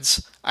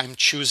sides. I'm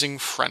choosing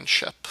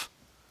friendship.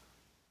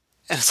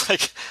 And it's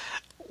like,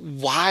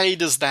 why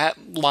does that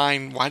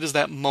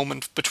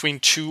moment between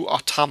two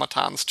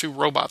automatons, two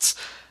robots,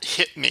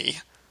 hit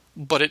me?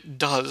 But it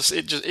does.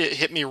 It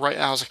hit me right.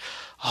 I was like,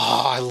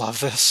 oh, I love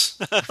this.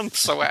 I'm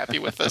so happy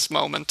with this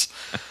moment.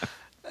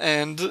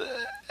 And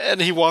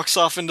he walks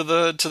off into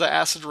the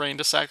acid rain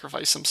to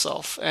sacrifice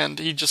himself, and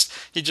he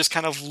just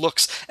kind of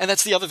looks, and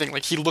that's the other thing.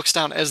 Like, he looks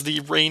down as the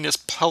rain is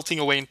pelting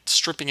away and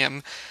stripping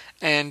him,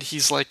 and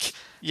he's like,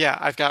 yeah,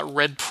 I've got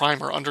red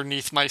primer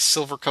underneath my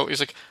silver coat. He's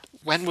like,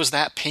 when was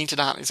that painted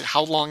on? He's like,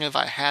 how long have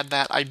I had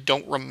that? I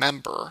don't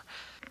remember.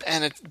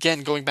 And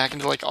again, going back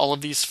into like all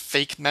of these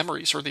fake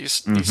memories or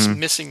these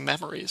missing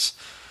memories.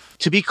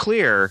 To be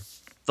clear,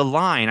 the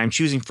line "I'm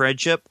choosing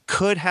friendship"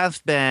 could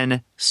have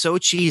been so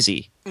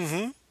cheesy,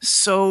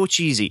 so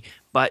cheesy,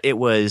 but it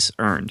was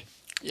earned.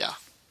 Yeah,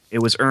 it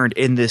was earned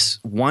in this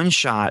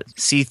one-shot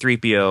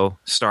C-3PO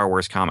Star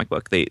Wars comic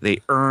book.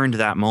 They earned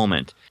that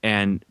moment,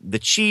 and the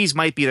cheese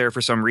might be there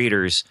for some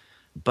readers.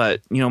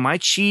 But, my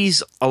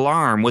cheese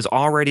alarm was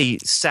already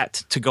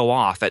set to go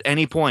off at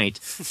any point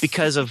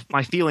because of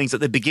my feelings at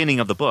the beginning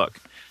of the book.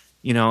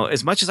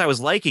 As much as I was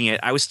liking it,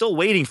 I was still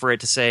waiting for it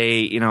to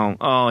say,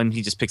 oh, and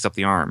he just picks up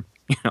the arm.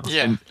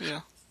 Yeah.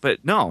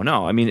 But no.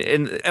 I mean,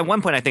 at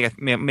one point, I think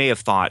I may have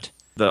thought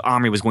the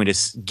Omri was going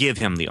to give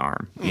him the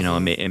arm,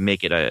 and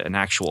make it an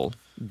actual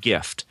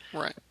gift.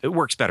 Right. It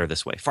works better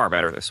this way, far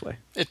better this way.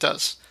 It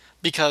does.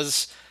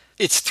 Because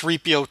it's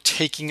 3PO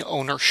taking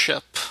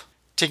ownership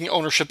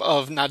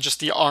of not just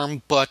the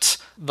arm, but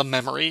the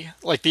memory,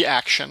 like the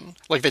action,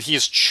 like that he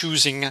is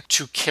choosing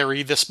to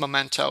carry this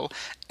memento.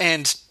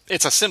 And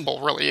it's a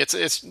symbol, really. It's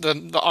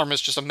the arm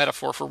is just a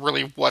metaphor for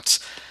really what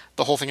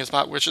the whole thing is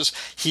about, which is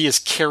he is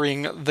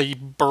carrying the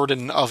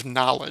burden of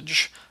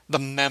knowledge, the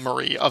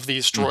memory of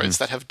these droids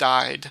that have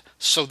died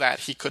so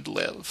that he could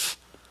live.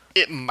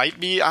 It might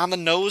be on the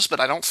nose, but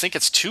I don't think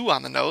it's too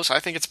on the nose.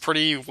 I think it's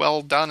pretty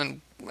well done,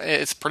 and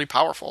it's pretty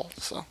powerful.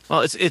 So,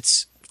 well,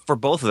 it's for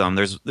both of them,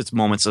 it's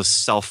moments of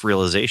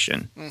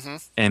self-realization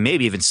and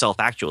maybe even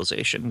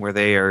self-actualization where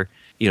they are,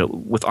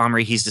 with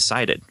Omri, he's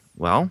decided,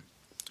 well,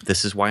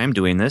 this is why I'm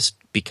doing this,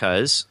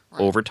 because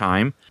over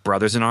time,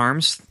 brothers in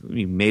arms,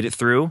 we made it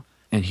through,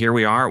 and here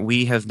we are.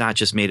 We have not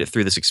just made it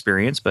through this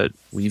experience, but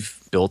we've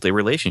built a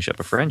relationship,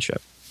 a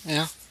friendship.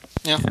 Yeah.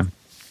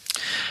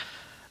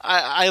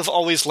 I've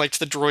always liked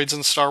the droids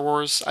in Star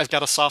Wars. I've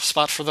got a soft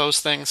spot for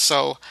those things,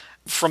 so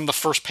from the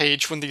first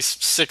page when these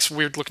 6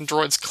 weird-looking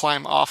droids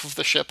climb off of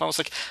the ship, I was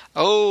like,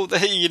 oh,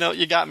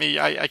 you got me.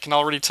 I can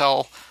already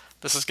tell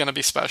this is going to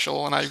be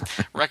special, and I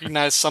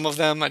recognized some of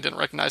them. I didn't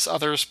recognize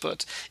others,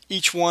 but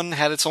each one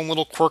had its own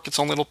little quirk, its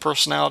own little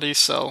personality,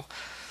 so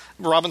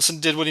Robinson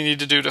did what he needed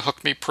to do to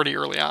hook me pretty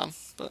early on.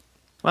 But.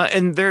 Well,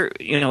 and there,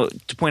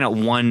 to point out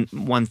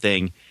one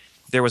thing,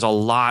 there was a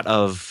lot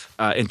of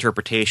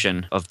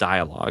interpretation of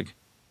dialogue,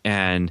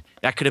 and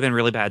that could have been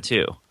really bad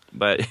too,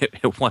 but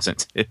it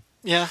wasn't.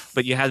 Yeah.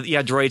 But you had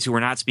droids who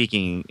were not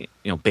speaking,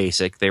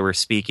 basic. They were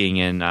speaking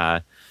in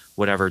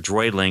whatever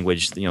droid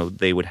language,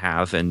 they would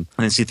have. And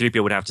then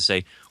C-3PO would have to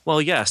say, well,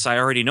 yes, I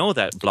already know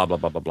that, blah, blah,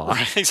 blah, blah, blah.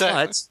 Right,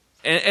 exactly.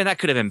 But, and that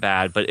could have been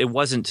bad, but it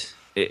wasn't,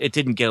 it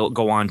didn't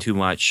go on too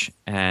much.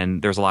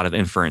 And there's a lot of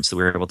inference that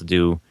we were able to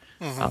do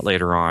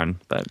later on.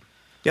 But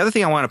the other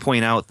thing I want to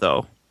point out,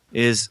 though,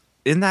 is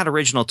in that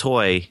original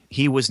toy,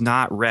 he was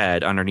not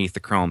red underneath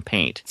the chrome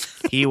paint.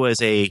 He was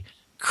a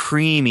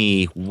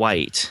creamy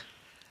white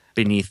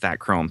beneath that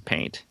chrome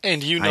paint.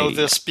 And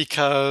this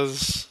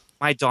because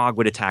my dog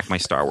would attack my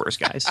Star Wars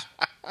guys.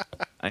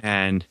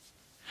 And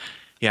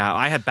yeah,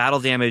 I had battle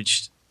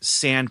damaged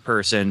sand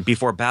person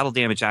before battle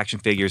damage action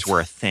figures were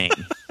a thing.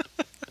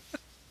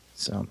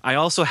 So I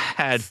also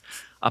had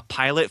a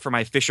pilot for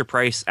my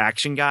Fisher-Price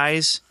action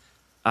guys,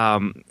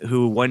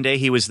 who one day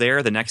he was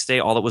there, the next day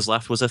all that was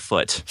left was a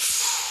foot.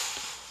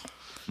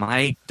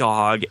 My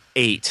dog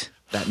ate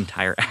that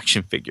entire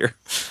action figure.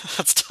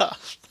 That's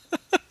tough.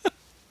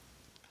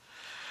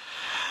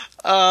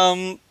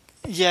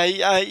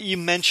 You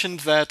mentioned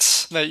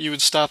that you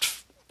had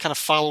stopped kind of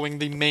following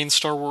the main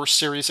Star Wars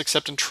series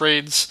except in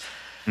trades.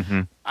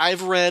 Mm-hmm.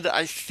 I've read,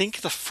 I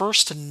think, the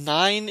first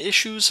 9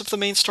 issues of the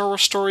main Star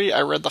Wars story.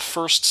 I read the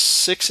first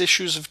 6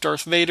 issues of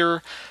Darth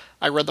Vader.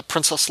 I read the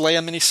Princess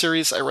Leia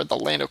miniseries. I read the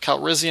Lando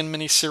Calrissian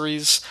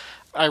miniseries.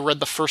 I read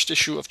the first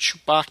issue of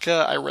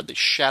Chewbacca. I read the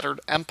Shattered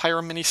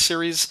Empire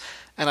miniseries.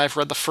 And I've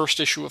read the first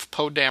issue of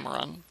Poe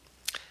Dameron.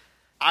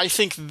 I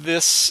think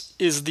this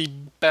is the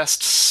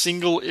best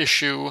single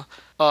issue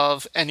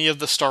of any of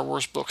the Star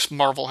Wars books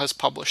Marvel has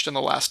published in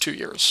the last 2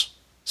 years,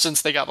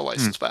 since they got the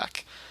license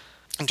back.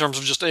 In terms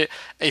of just a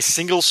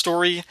single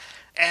story,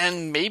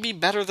 and maybe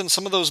better than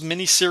some of those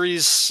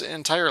miniseries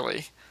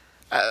entirely.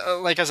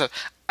 Like I said,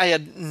 I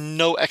had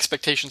no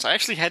expectations. I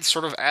actually had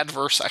sort of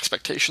adverse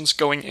expectations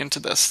going into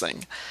this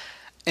thing.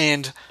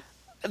 And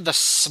the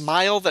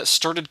smile that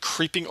started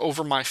creeping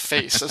over my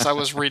face as I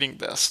was reading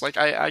this, like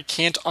I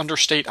can't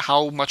understate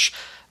how much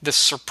this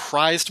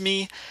surprised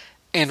me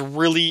and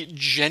really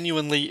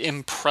genuinely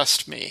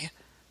impressed me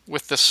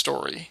with this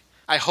story.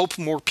 I hope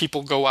more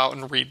people go out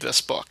and read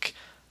this book.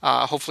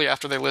 Hopefully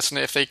after they listen,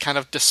 if they kind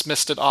of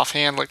dismissed it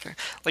offhand,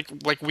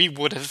 like we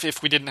would have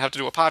if we didn't have to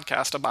do a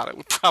podcast about it,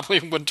 we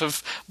probably wouldn't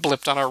have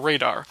blipped on our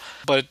radar.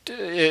 But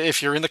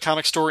if you're in the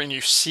comic store and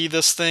you see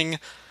this thing,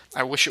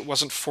 I wish it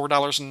wasn't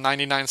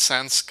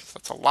 $4.99, because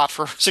that's a lot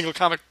for a single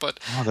comic, but...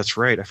 Oh, that's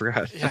right. I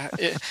forgot. Yeah,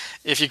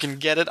 if you can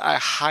get it, I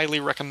highly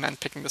recommend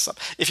picking this up.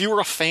 If you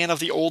were a fan of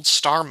the old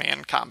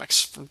Starman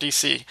comics from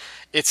DC,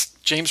 it's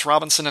James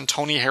Robinson and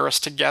Tony Harris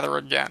together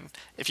again.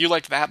 If you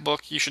like that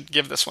book, you should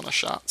give this one a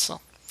shot.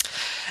 So,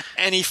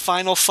 any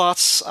final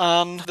thoughts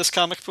on this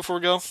comic before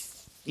we go?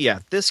 Yeah,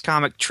 this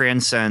comic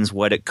transcends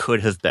what it could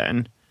have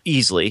been,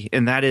 easily,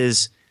 and that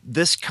is...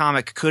 This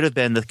comic could have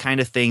been the kind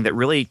of thing that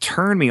really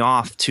turned me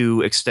off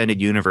to extended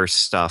universe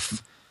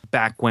stuff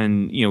back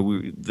when,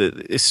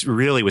 this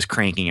really was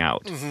cranking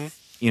out.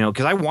 Mm-hmm.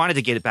 Because I wanted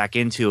to get it back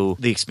into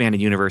the expanded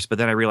universe, but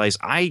then I realized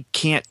I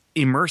can't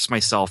immerse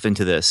myself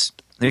into this.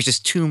 There's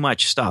just too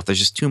much stuff.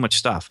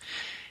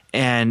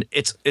 And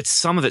it's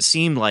some of it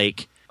seemed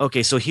like,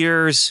 okay, so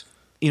here's,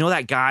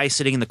 that guy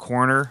sitting in the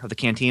corner of the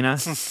cantina?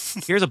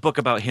 Here's a book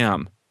about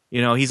him.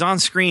 He's on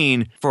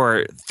screen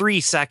for 3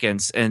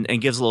 seconds and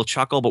gives a little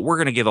chuckle, but we're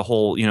going to give a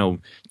whole,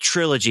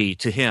 trilogy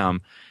to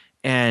him.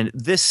 And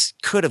this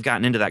could have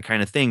gotten into that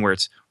kind of thing where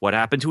it's what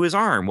happened to his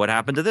arm? What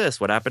happened to this?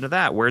 What happened to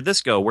that? Where'd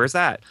this go? Where's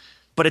that?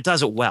 But it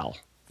does it well.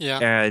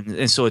 Yeah.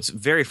 And so it's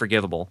very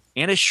forgivable.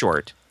 And it's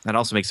short. That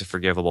also makes it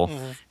forgivable.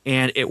 Mm-hmm.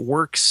 And it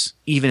works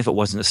even if it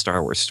wasn't a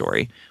Star Wars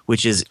story,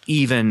 which is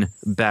even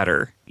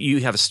better.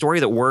 You have a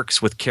story that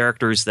works with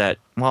characters a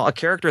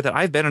character that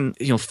I've been,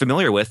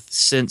 familiar with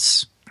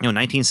since...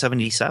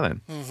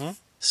 1977. Mm-hmm.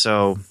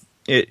 So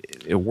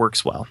it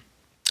works well.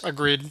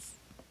 Agreed.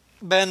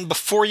 Ben,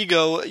 before you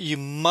go, you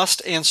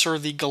must answer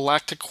the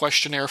galactic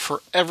questionnaire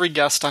for every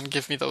guest on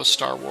Give Me Those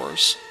Star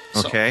Wars.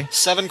 So, okay.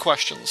 7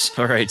 questions.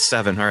 All right,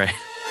 7. All right.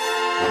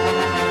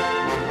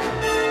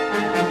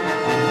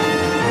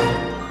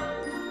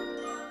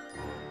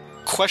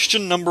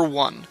 Question number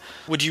 1.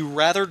 Would you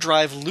rather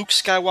drive Luke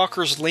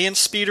Skywalker's land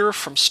speeder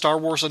from Star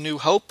Wars A New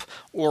Hope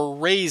or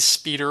Rey's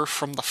speeder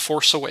from The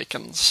Force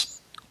Awakens?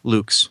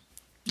 Luke's.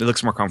 It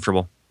looks more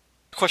comfortable.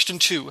 Question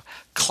 2.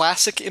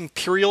 Classic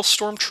Imperial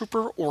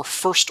Stormtrooper or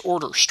First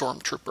Order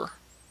Stormtrooper?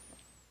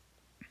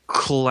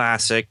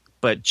 Classic,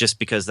 but just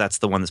because that's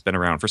the one that's been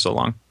around for so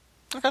long.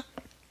 Okay.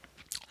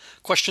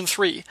 Question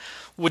 3.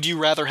 Would you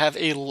rather have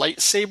a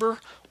lightsaber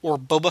or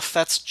Boba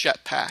Fett's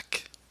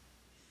jetpack?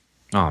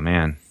 Oh,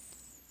 man.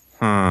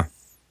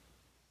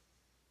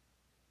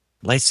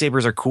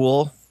 Lightsabers are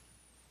cool,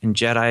 and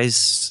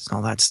Jedis,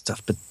 all that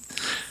stuff, but...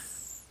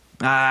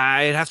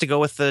 I'd have to go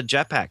with the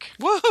jetpack.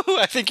 Woo!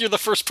 I think you're the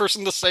first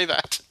person to say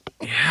that.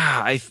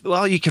 Yeah,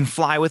 you can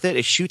fly with it.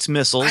 It shoots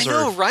missiles. I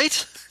know,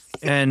 right?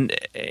 And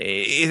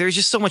there's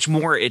just so much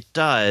more it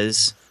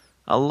does.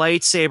 A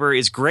lightsaber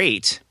is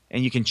great,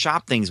 and you can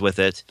chop things with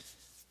it,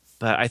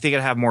 but I think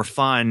I'd have more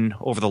fun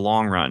over the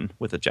long run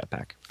with a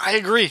jetpack. I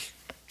agree.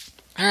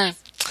 All right.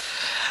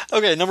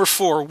 Okay, number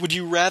 4. Would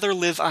you rather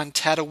live on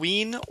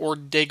Tatooine or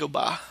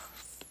Dagobah?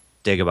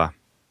 Dagobah.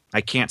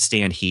 I can't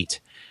stand heat.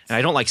 And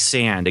I don't like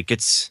sand. It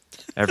gets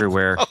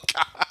everywhere. Oh,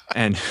 God.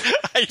 And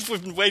I've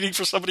been waiting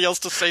for somebody else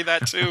to say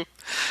that, too.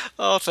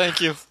 Oh,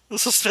 thank you.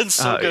 This has been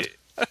so good.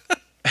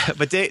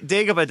 But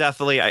Dagobah,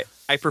 definitely.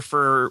 I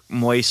prefer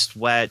moist,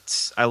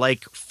 wet. I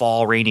like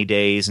fall rainy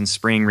days and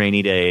spring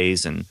rainy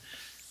days. And,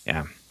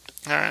 yeah.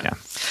 All right. Yeah.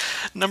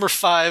 Number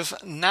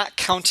 5, not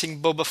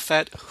counting Boba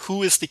Fett,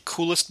 who is the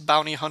coolest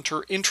bounty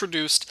hunter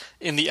introduced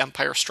in The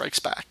Empire Strikes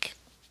Back?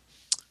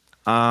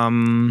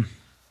 I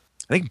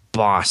think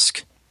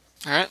Bosk.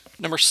 All right.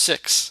 Number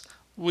 6.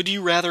 Would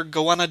you rather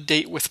go on a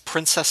date with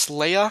Princess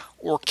Leia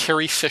or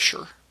Carrie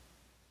Fisher?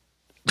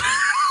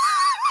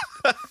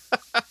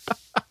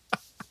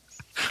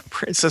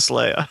 Princess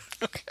Leia.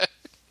 Okay.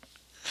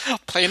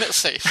 Playing it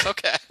safe.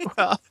 Okay.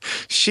 Well,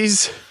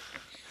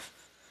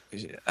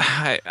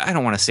 I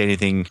don't want to say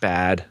anything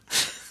bad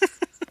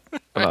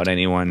about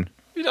anyone.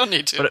 You don't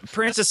need to. But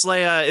Princess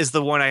Leia is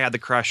the one I had the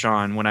crush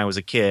on when I was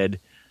a kid,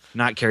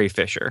 not Carrie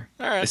Fisher.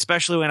 All right.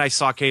 Especially when I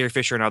saw Carrie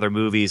Fisher in other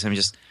movies. I'm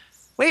just,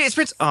 wait,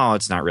 Oh,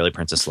 it's not really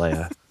Princess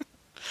Leia.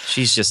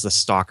 She's just the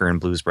stalker in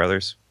Blues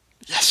Brothers.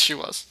 Yes, she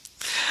was.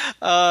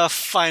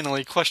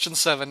 Finally, question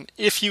 7.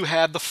 If you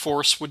had the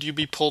Force, would you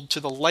be pulled to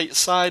the light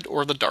side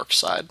or the dark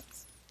side?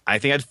 I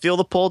think I'd feel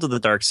the pull to the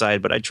dark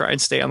side, but I'd try and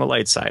stay on the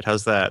light side.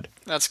 How's that?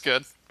 That's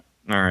good.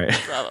 All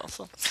right.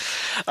 Bravo.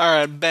 All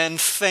right, Ben,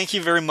 thank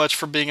you very much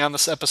for being on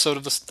this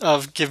episode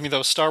of Give Me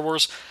Those Star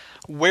Wars.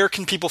 Where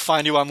can people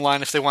find you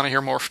online if they want to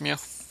hear more from you?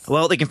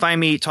 Well, they can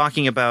find me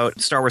talking about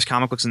Star Wars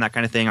comic books and that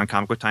kind of thing on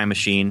Comic Book Time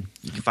Machine.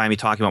 You can find me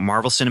talking about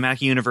Marvel Cinematic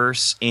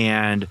Universe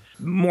and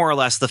more or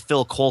less the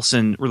Phil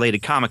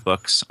Coulson-related comic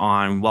books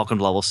on Welcome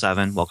to Level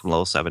 7,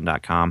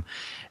 welcomelevel7.com.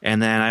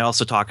 And then I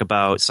also talk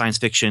about science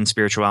fiction,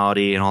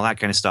 spirituality, and all that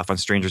kind of stuff on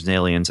Strangers and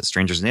Aliens at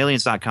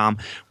strangersandaliens.com,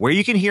 where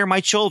you can hear my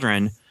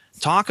children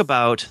talk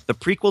about the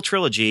prequel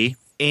trilogy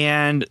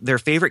and their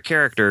favorite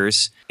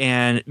characters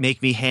and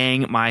make me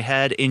hang my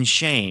head in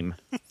shame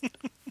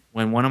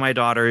when one of my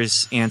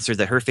daughters answered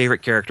that her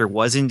favorite character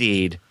was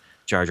indeed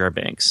Jar Jar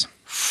Binks.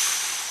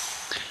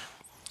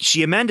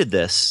 She amended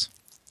this.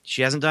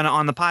 She hasn't done it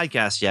on the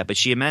podcast yet, but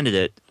she amended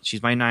it.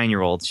 She's my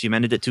 9-year-old. She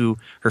amended it to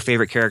her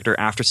favorite character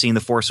after seeing The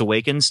Force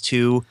Awakens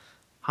to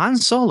Han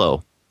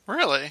Solo.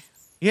 Really?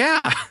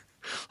 Yeah.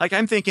 Like,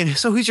 I'm thinking,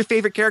 so who's your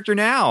favorite character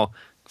now?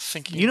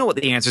 You know what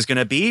the answer's going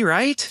to be,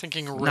 right?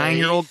 Thinking Rey,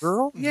 9-year-old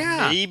girl?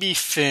 Yeah. Maybe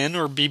Finn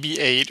or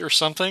BB-8 or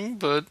something,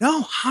 but...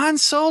 No, Han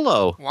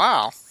Solo.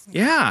 Wow.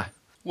 Yeah.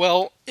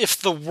 Well, if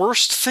the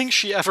worst thing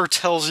she ever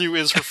tells you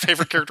is her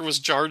favorite character was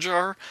Jar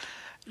Jar,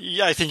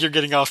 yeah, I think you're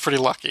getting off pretty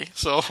lucky.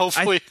 So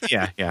hopefully...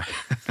 Yeah.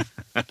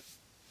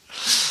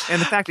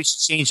 And the fact that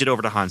she changed it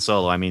over to Han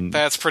Solo, I mean...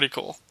 That's pretty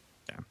cool.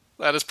 Yeah.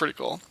 That is pretty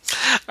cool.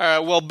 All right,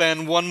 well,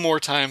 Ben, one more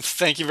time,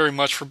 thank you very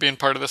much for being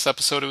part of this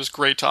episode. It was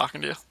great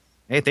talking to you.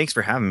 Hey, thanks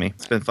for having me.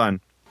 It's been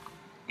fun.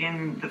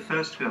 In the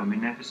first film,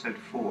 in episode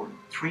 4,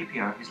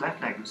 3PO, his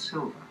left leg was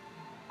silver.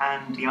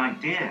 And the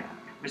idea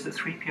was that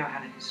 3PO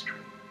had a history.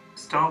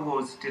 Star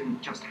Wars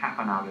didn't just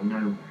happen out of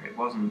nowhere. It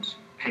wasn't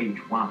page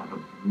 1 of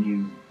a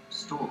new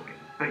story.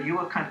 But you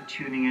were kind of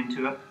tuning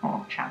into a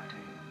chapter.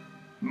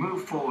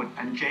 Move forward,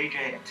 and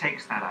JJ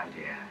takes that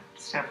idea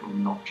several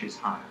notches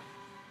higher.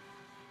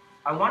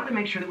 I wanted to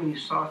make sure that when you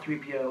saw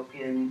 3PO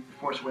in The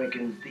Force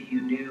Awakens that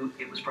you knew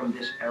it was from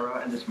this era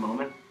and this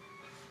moment.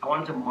 I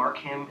wanted to mark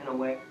him in a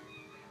way.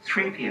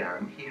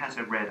 3PO, he has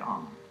a red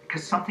arm.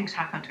 Because something's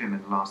happened to him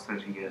in the last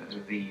 30 years.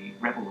 The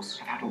rebels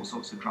have had all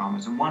sorts of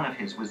dramas, and one of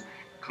his was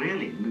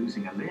clearly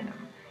losing a limb.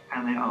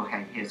 And then,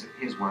 hey,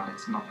 here's one,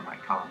 it's not the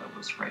right color, but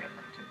we'll spray it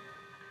later.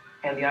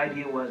 And the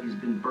idea was he's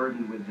been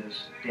burdened with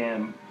this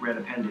damn red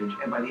appendage,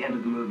 and by the end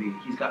of the movie,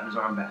 he's gotten his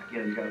arm back.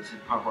 Yeah, he's got his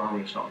proper arm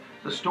installed.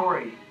 The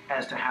story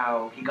as to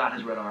how he got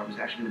his red arm is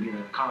actually going to be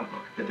in a comic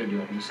book that they're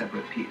doing in a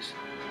separate piece.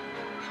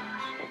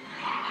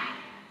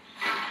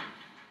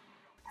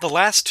 The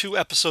last 2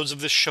 episodes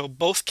of this show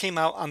both came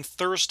out on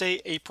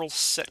Thursday, April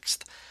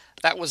 6th.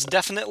 That was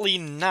definitely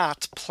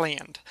not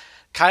planned.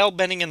 Kyle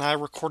Benning and I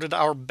recorded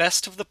our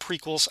Best of the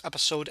Prequels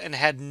episode and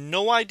had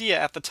no idea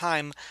at the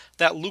time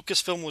that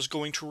Lucasfilm was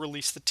going to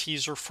release the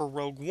teaser for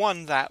Rogue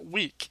One that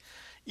week.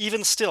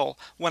 Even still,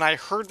 when I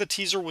heard the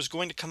teaser was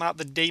going to come out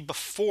the day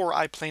before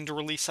I planned to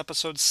release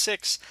episode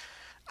 6,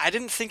 I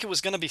didn't think it was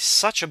going to be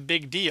such a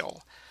big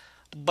deal.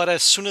 But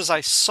as soon as I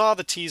saw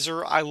the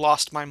teaser, I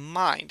lost my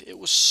mind. It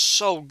was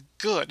so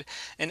good,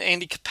 and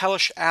Andy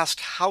Capellish asked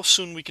how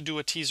soon we could do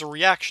a teaser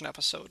reaction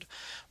episode.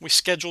 We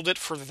scheduled it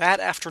for that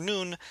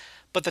afternoon,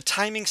 but the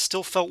timing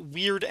still felt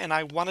weird, and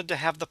I wanted to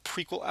have the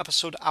prequel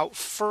episode out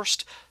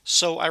first,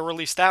 so I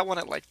released that one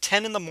at like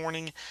 10 in the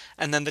morning,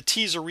 and then the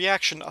teaser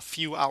reaction a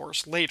few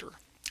hours later.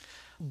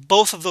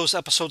 Both of those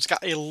episodes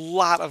got a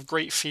lot of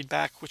great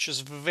feedback, which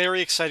is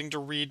very exciting to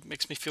read,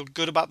 makes me feel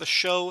good about the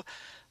show.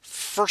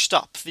 First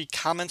up, the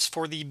comments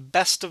for the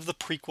Best of the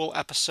Prequel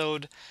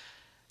episode.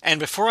 And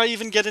before I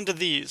even get into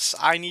these,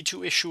 I need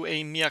to issue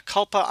a mea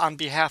culpa on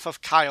behalf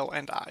of Kyle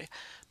and I,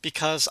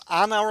 because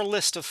on our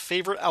list of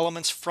favorite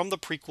elements from the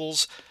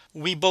prequels,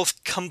 we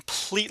both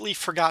completely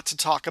forgot to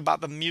talk about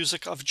the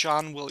music of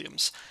John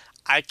Williams.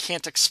 I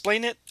can't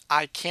explain it,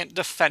 I can't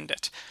defend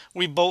it.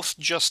 We both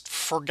just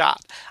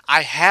forgot.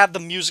 I had the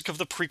music of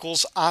the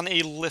prequels on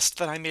a list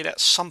that I made at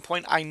some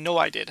point. I know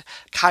I did.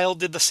 Kyle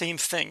did the same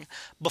thing.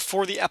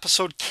 Before the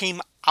episode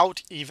came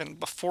out even,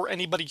 before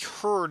anybody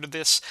heard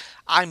this,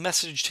 I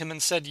messaged him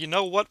and said, you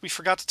know what we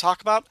forgot to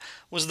talk about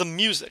was the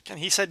music. And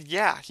he said,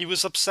 yeah, he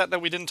was upset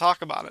that we didn't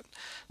talk about it.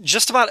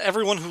 Just about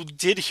everyone who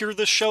did hear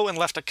this show and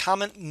left a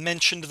comment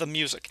mentioned the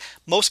music.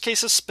 Most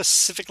cases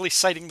specifically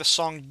citing the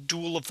song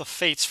Duel of the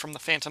Fates from The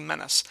Phantom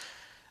Menace.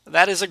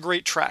 That is a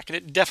great track, and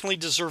it definitely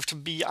deserved to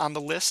be on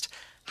the list.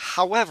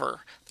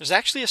 However, there's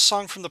actually a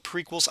song from the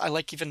prequels I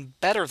like even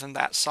better than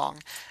that song,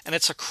 and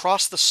it's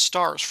Across the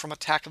Stars from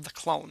Attack of the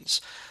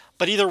Clones.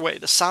 But either way,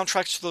 the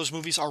soundtracks to those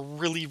movies are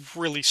really,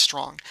 really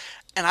strong.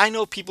 And I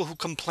know people who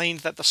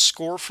complained that the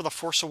score for The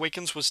Force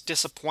Awakens was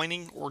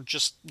disappointing or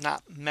just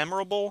not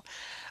memorable.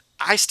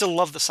 I still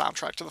love the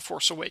soundtrack to The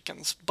Force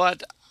Awakens,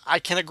 but I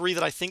can agree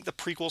that I think the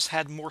prequels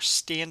had more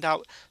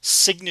standout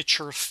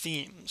signature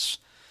themes.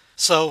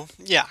 So,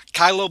 yeah,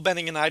 Kylo,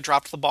 Benning, and I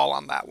dropped the ball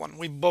on that one.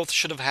 We both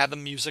should have had the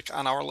music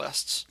on our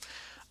lists.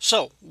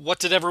 So, what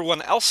did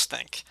everyone else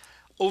think?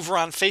 Over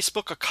on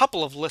Facebook, a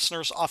couple of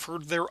listeners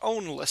offered their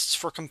own lists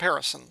for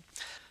comparison.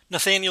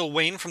 Nathaniel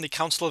Wayne from the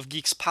Council of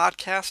Geeks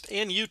podcast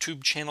and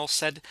YouTube channel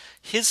said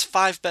his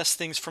 5 best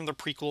things from the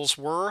prequels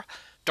were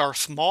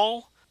Darth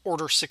Maul,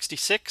 Order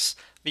 66,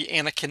 the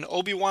Anakin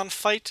Obi-Wan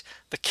fight,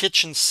 the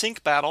kitchen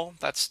sink battle,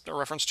 that's a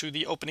reference to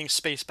the opening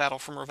space battle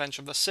from Revenge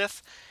of the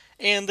Sith,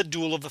 and the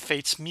Duel of the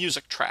Fates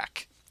music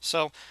track.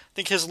 So, I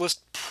think his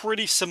list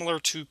pretty similar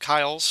to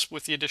Kyle's,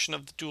 with the addition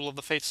of the Duel of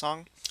the Fates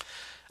song.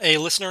 A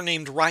listener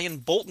named Ryan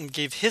Bolton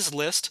gave his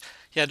list.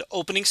 He had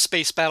opening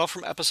space battle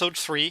from episode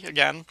 3,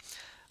 again,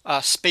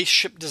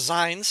 spaceship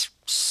designs,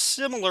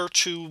 similar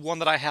to one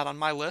that I had on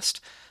my list,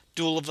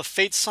 Duel of the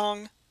Fates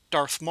song,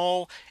 Darth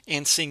Maul,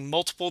 and seeing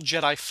multiple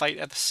Jedi fight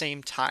at the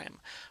same time,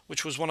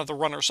 which was one of the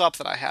runners-up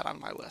that I had on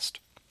my list.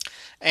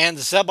 And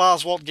Zeb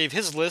Oswald gave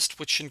his list,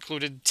 which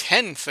included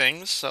 10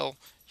 things, so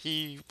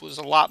he was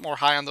a lot more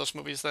high on those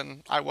movies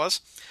than I was.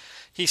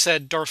 He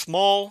said Darth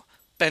Maul,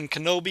 Ben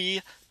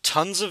Kenobi,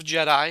 tons of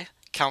Jedi,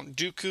 Count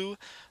Dooku,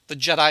 the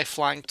Jedi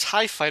flying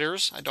TIE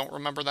fighters. I don't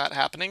remember that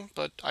happening,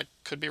 but I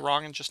could be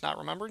wrong and just not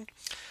remembering.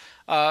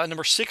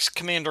 Number 6,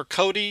 Commander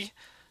Cody.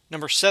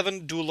 Number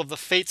 7, Duel of the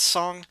Fates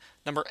song.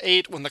 Number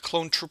 8, when the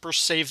clone troopers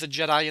save the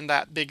Jedi in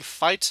that big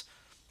fight.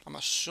 I'm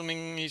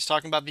assuming he's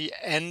talking about the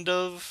end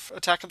of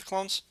Attack of the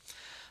Clones.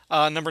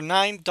 Number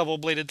 9,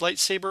 double-bladed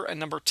lightsaber.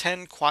 And number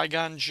 10,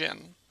 Qui-Gon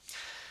Jinn.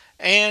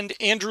 And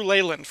Andrew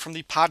Leyland from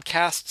the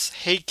podcasts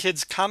Hey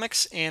Kids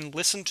Comics and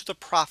Listen to the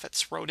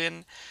Prophets wrote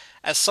in,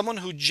 as someone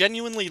who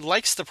genuinely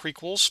likes the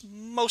prequels,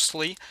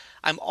 mostly,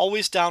 I'm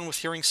always down with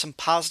hearing some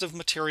positive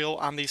material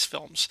on these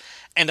films.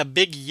 And a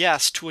big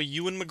yes to a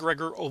Ewan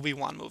McGregor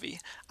Obi-Wan movie.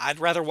 I'd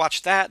rather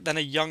watch that than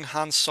a young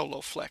Han Solo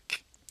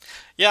flick.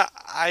 Yeah,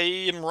 I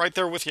am right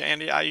there with you,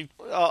 Andy.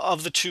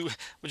 Of the two,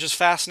 which is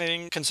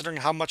fascinating considering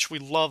how much we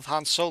love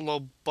Han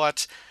Solo,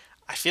 but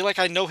I feel like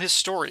I know his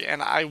story,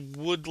 and I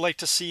would like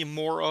to see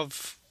more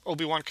of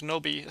Obi-Wan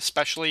Kenobi,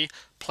 especially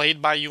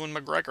played by Ewan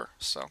McGregor.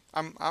 So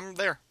I'm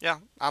there. Yeah,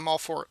 I'm all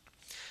for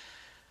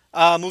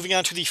it. Moving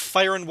on to the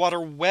Fire and Water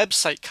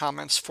website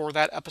comments for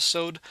that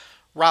episode.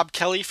 Rob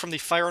Kelly from the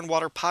Fire and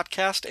Water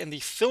podcast and the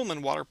Film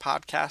and Water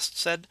podcast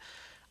said,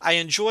 I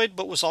enjoyed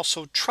but was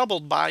also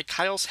troubled by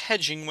Kyle's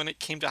hedging when it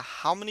came to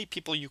how many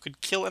people you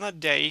could kill in a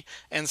day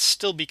and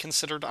still be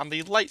considered on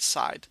the light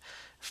side.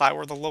 If I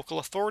were the local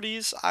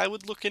authorities, I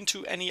would look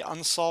into any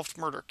unsolved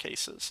murder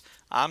cases.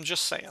 I'm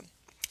just saying.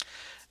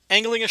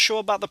 Angling a show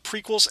about the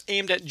prequels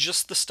aimed at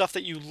just the stuff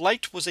that you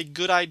liked was a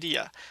good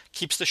idea.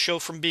 Keeps the show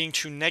from being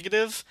too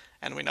negative,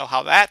 and we know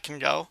how that can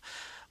go,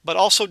 but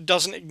also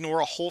doesn't ignore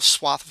a whole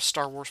swath of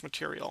Star Wars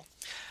material.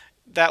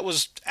 That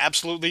was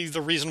absolutely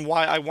the reason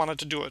why I wanted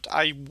to do it.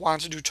 I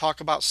wanted to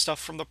talk about stuff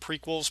from the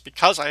prequels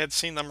because I had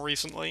seen them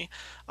recently,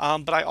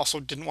 but I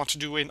also didn't want to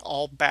do an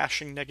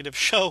all-bashing negative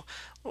show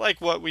like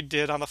what we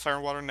did on the Fire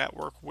and Water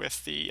Network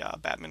with the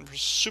Batman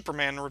vs.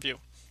 Superman review.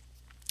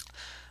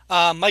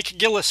 Mike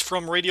Gillis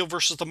from Radio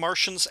vs. the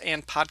Martians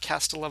and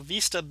podcast La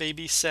Vista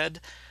Baby said,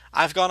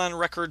 I've gone on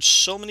record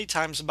so many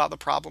times about the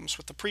problems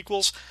with the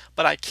prequels,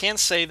 but I can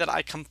say that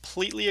I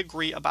completely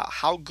agree about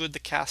how good the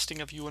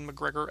casting of Ewan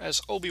McGregor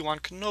as Obi-Wan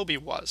Kenobi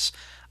was.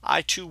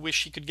 I too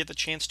wish he could get the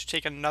chance to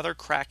take another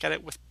crack at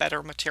it with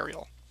better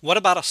material. What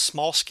about a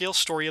small-scale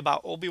story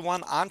about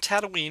Obi-Wan on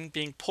Tatooine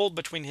being pulled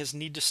between his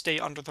need to stay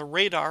under the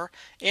radar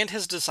and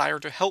his desire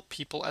to help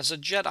people as a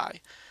Jedi?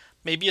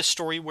 Maybe a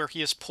story where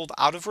he is pulled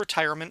out of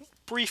retirement,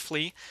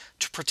 briefly,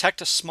 to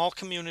protect a small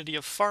community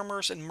of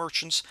farmers and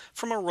merchants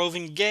from a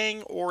roving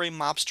gang or a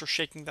mobster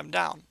shaking them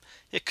down.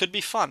 It could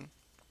be fun.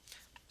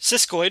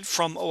 Siskoid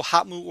from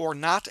Ohatmu or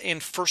Not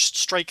and First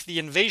Strike the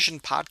Invasion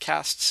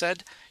podcast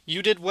said,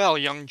 You did well,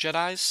 young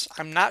Jedis.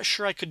 I'm not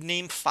sure I could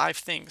name 5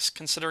 things,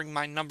 considering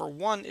my number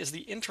 1 is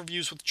the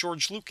interviews with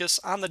George Lucas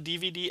on the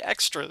DVD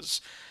extras.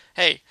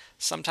 Hey,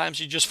 sometimes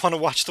you just want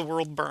to watch the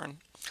world burn.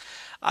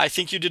 I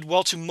think you did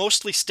well to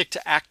mostly stick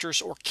to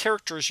actors or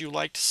characters you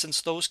liked, since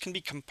those can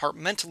be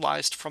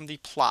compartmentalized from the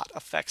plot,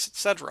 effects,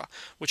 etc.,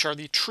 which are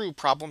the true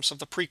problems of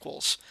the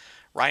prequels.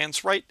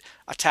 Ryan's right,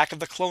 Attack of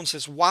the Clones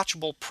is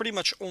watchable pretty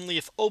much only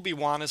if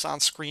Obi-Wan is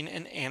on screen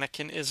and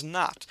Anakin is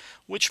not,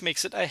 which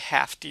makes it a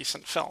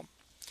half-decent film.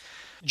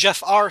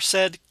 Jeff R.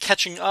 said,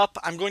 catching up,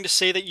 I'm going to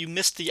say that you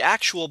missed the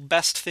actual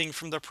best thing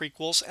from the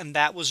prequels, and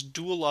that was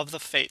Duel of the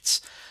Fates.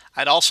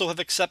 I'd also have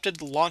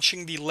accepted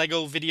launching the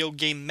LEGO video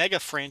game Mega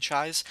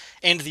franchise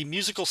and the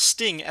musical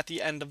sting at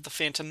the end of The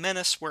Phantom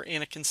Menace where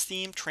Anakin's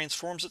theme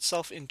transforms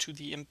itself into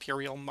the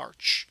Imperial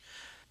March.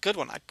 Good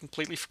one, I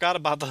completely forgot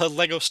about the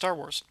LEGO Star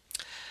Wars.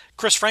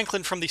 Chris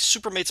Franklin from the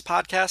Supermates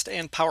podcast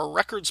and Power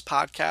Records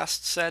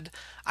podcast said,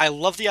 I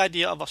love the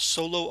idea of a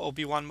solo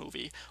Obi-Wan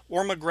movie,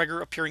 or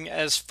McGregor appearing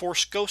as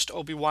Force Ghost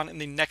Obi-Wan in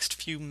the next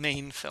few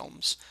main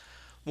films.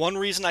 One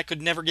reason I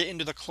could never get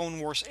into the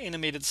Clone Wars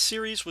animated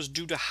series was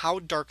due to how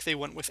dark they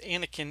went with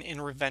Anakin in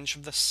Revenge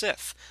of the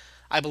Sith.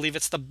 I believe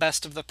it's the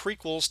best of the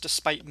prequels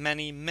despite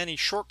many, many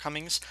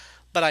shortcomings,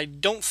 but I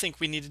don't think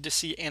we needed to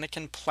see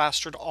Anakin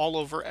plastered all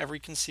over every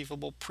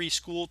conceivable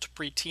preschool to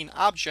preteen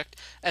object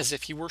as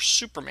if he were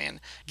Superman,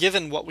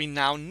 given what we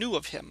now knew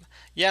of him.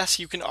 Yes,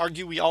 you can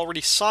argue we already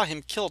saw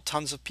him kill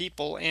tons of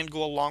people and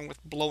go along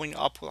with blowing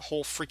up a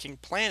whole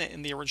freaking planet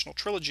in the original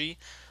trilogy,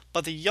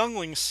 but the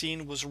Youngling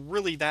scene was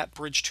really that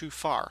bridge too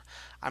far.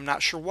 I'm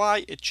not sure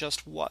why, it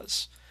just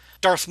was.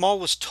 Darth Maul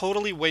was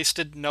totally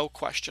wasted, no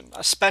question,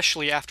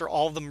 especially after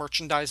all the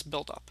merchandise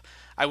buildup.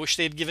 I wish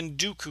they had given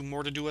Dooku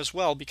more to do as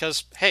well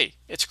because, hey,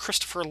 it's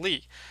Christopher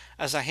Lee.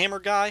 As a Hammer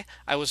guy,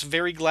 I was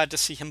very glad to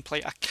see him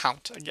play a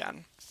Count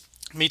again.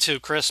 Me too,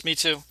 Chris, me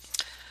too.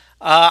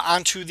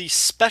 On to the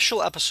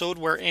special episode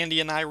where Andy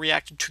and I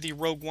reacted to the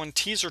Rogue One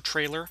teaser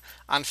trailer.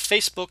 On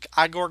Facebook,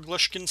 Igor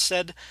Glushkin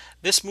said,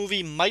 this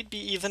movie might be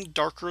even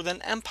darker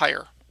than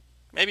Empire.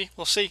 Maybe,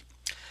 we'll see.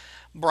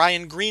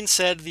 Brian Green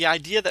said, the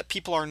idea that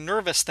people are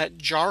nervous that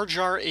Jar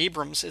Jar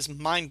Abrams is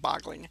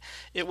mind-boggling.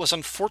 It was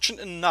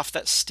unfortunate enough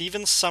that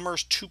Steven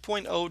Summers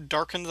 2.0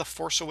 darkened The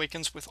Force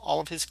Awakens with all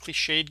of his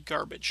cliched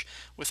garbage.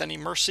 With any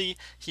mercy,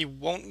 he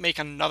won't make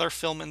another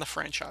film in the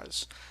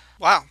franchise.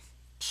 Wow.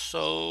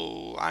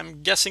 So,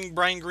 I'm guessing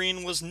Brian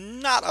Green was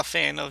not a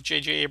fan of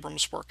J.J.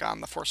 Abrams' work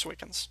on The Force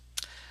Awakens.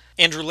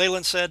 Andrew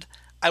Leyland said,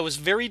 I was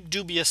very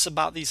dubious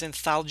about these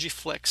anthology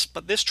flicks,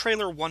 but this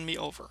trailer won me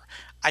over.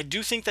 I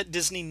do think that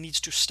Disney needs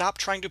to stop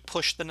trying to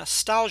push the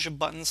nostalgia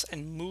buttons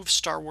and move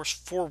Star Wars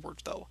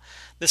forward, though.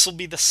 This will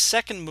be the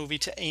second movie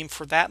to aim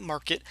for that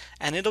market,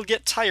 and it'll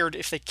get tired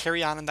if they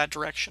carry on in that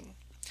direction.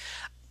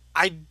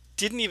 I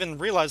didn't even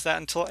realize that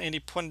until Andy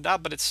pointed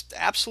out, but it's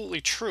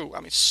absolutely true.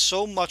 I mean,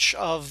 so much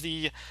of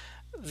the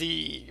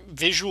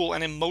visual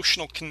and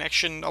emotional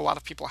connection a lot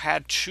of people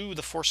had to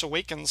The Force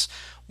Awakens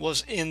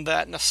was in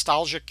that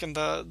nostalgic and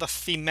the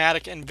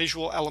thematic and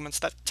visual elements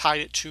that tied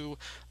it to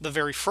the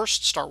very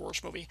first Star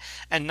Wars movie.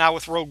 And now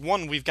with Rogue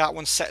One, we've got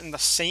one set in the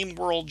same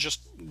world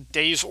just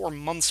days or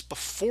months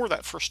before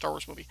that first Star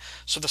Wars movie.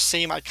 So the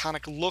same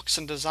iconic looks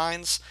and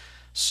designs.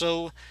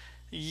 So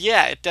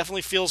yeah, it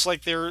definitely feels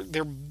like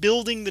they're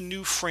building the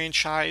new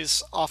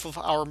franchise off of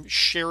our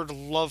shared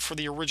love for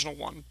the original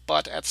one.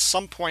 But at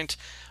some point,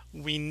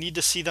 we need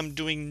to see them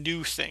doing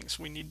new things.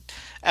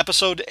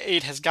 Episode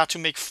 8 has got to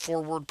make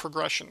forward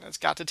progression. It's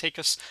got to take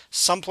us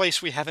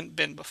someplace we haven't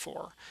been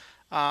before.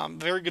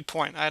 Very good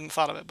point. I hadn't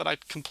thought of it, but I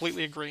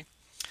completely agree.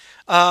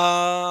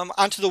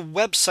 Onto the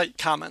website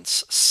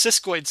comments.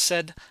 Siskoid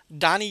said,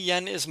 Donnie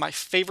Yen is my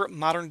favorite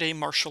modern-day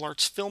martial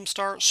arts film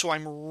star, so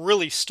I'm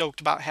really stoked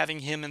about having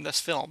him in this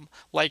film.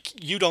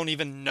 Like, you don't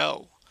even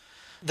know.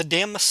 The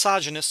damn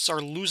misogynists are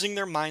losing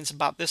their minds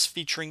about this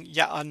featuring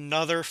yet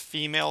another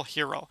female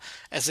hero,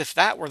 as if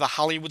that were the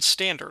Hollywood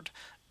standard.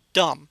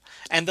 Dumb.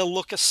 And they'll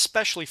look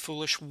especially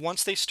foolish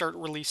once they start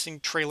releasing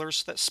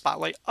trailers that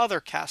spotlight other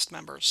cast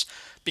members,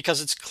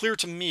 because it's clear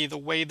to me the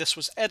way this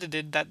was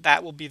edited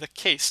that will be the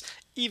case,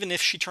 even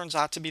if she turns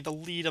out to be the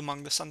lead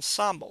among this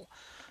ensemble.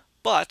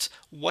 But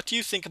what do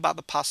you think about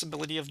the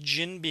possibility of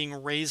Jyn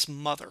being Rey's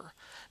mother?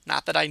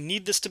 Not that I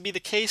need this to be the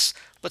case,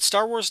 but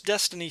Star Wars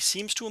Destiny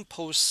seems to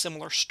impose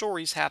similar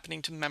stories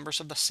happening to members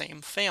of the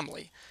same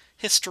family.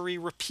 History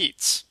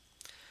repeats.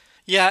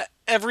 Yeah,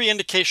 every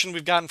indication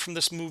we've gotten from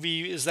this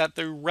movie is that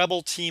the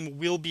Rebel team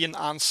will be an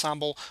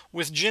ensemble,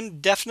 with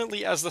Jyn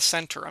definitely as the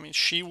center. I mean,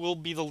 she will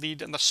be the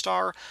lead and the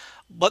star,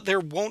 but there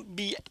won't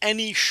be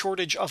any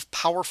shortage of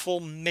powerful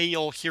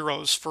male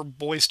heroes for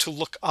boys to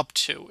look up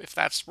to, if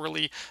that's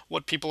really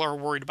what people are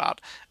worried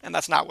about. And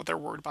that's not what they're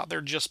worried about.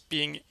 They're just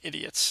being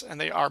idiots, and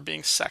they are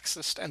being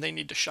sexist, and they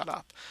need to shut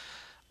up.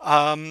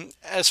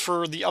 As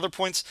for the other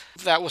points,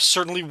 that was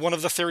certainly one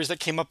of the theories that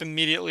came up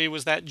immediately,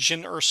 was that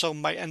Jyn Erso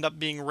might end up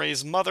being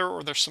Rey's mother,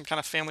 or there's some kind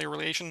of family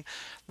relation.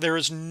 There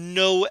is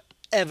no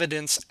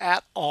evidence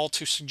at all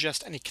to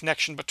suggest any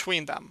connection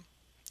between them.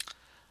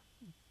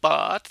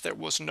 But there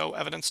was no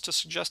evidence to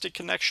suggest a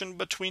connection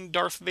between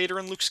Darth Vader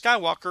and Luke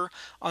Skywalker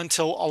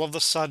until all of a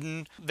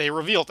sudden they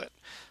revealed it.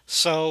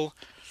 So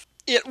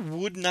it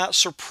would not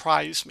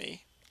surprise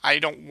me. I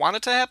don't want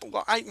it to happen.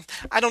 Well,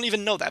 I don't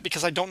even know that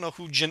because I don't know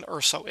who Jyn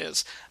Erso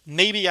is.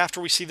 Maybe after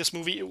we see this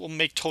movie it will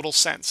make total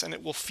sense and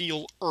it will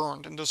feel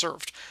earned and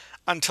deserved.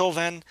 Until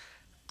then,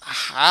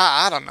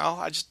 I don't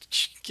know.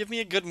 Just give me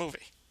a good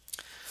movie.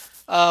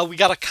 We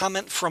got a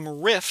comment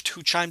from Rift,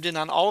 who chimed in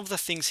on all of the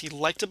things he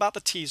liked about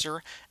the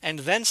teaser, and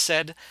then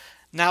said,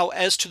 now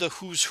as to the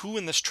who's who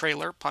in this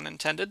trailer, pun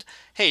intended,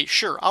 hey,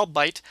 sure, I'll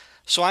bite.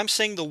 So I'm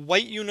saying the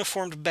white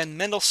uniformed Ben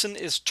Mendelsohn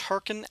is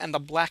Tarkin, and the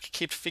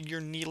black-caped figure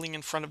kneeling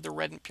in front of the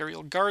red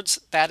Imperial Guards,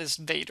 that is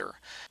Vader.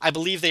 I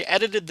believe they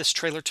edited this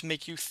trailer to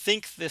make you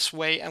think this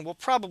way, and will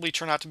probably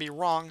turn out to be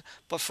wrong,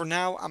 but for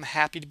now I'm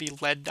happy to be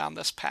led down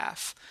this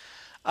path.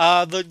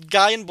 The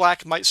guy in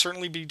black might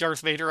certainly be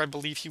Darth Vader. I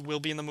believe he will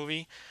be in the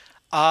movie.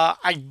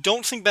 I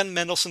don't think Ben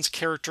Mendelsohn's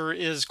character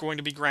is going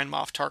to be Grand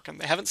Moff Tarkin.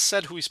 They haven't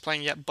said who he's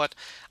playing yet, but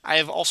I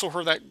have also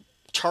heard that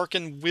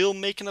Tarkin will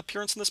make an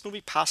appearance in this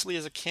movie, possibly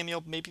as a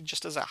cameo, maybe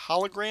just as a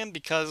hologram,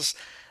 because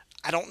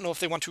I don't know if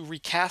they want to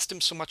recast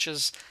him so much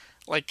as,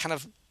 like, kind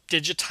of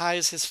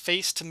digitize his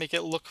face to make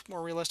it look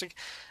more realistic.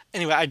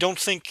 Anyway, I don't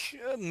think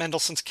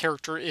Mendelsohn's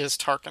character is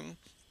Tarkin.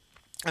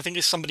 I think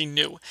he's somebody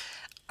new.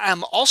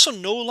 I'm also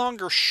no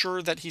longer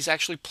sure that he's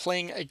actually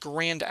playing a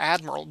Grand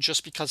Admiral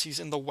just because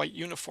he's in the white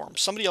uniform.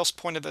 Somebody else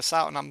pointed this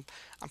out, and I'm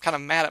kind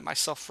of mad at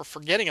myself for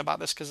forgetting about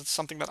this because it's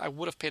something that I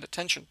would have paid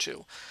attention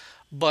to.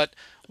 But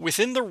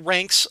within the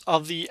ranks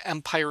of the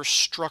Empire's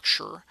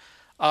structure,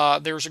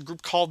 there's a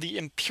group called the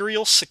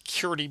Imperial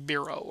Security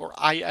Bureau, or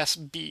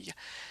ISB.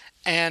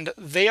 And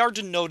they are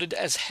denoted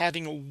as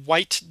having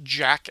white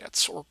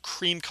jackets, or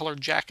cream-colored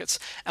jackets.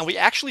 And we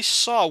actually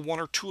saw one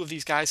or two of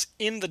these guys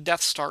in the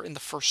Death Star in the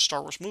first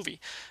Star Wars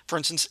movie. For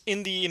instance,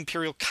 in the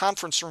Imperial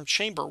Conference Room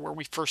chamber, where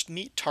we first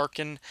meet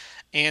Tarkin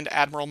and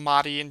Admiral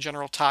Motti and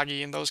General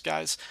Taggi and those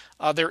guys,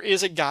 there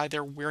is a guy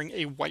there wearing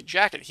a white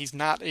jacket. He's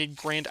not a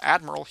Grand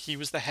Admiral. He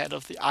was the head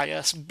of the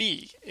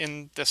ISB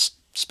in this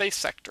space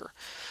sector.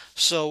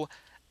 So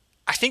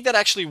I think that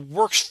actually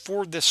works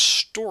for this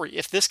story.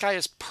 If this guy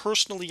is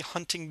personally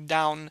hunting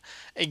down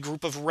a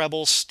group of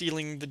rebels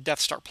stealing the Death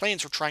Star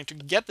planes or trying to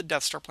get the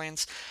Death Star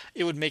planes,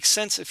 it would make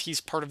sense if he's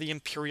part of the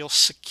Imperial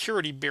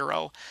Security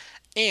Bureau,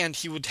 and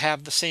he would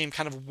have the same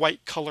kind of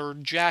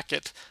white-colored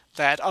jacket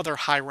that other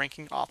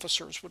high-ranking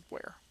officers would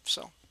wear.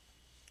 So,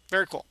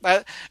 very cool.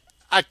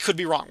 I could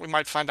be wrong. We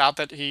might find out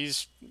that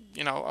he's,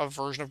 a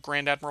version of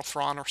Grand Admiral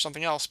Thrawn or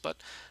something else, but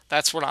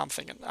that's what I'm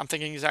thinking. I'm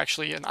thinking he's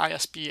actually an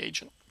ISB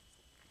agent.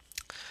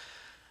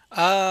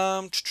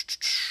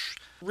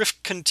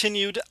 Rift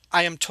continued,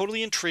 I am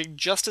totally intrigued,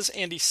 just as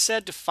Andy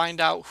said, to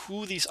find out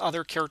who these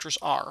other characters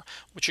are,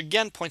 which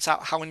again points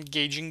out how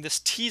engaging this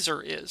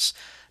teaser is.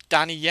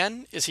 Donnie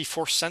Yen, is he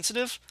force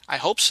sensitive? I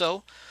hope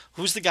so.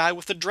 Who's the guy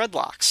with the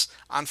dreadlocks?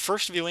 On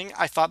first viewing,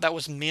 I thought that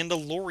was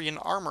Mandalorian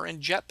armor and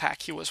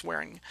jetpack he was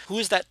wearing. Who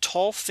is that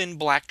tall, thin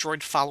black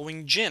droid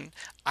following Jyn?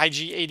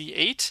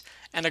 IG-88?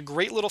 And a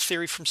great little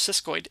theory from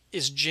Siskoid,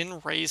 is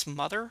Jyn Rey's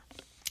mother?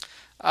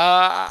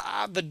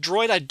 The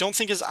droid I don't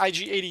think is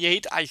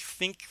IG-88. I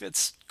think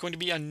it's going to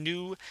be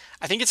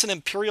I think it's an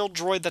Imperial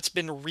droid that's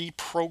been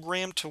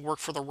reprogrammed to work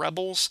for the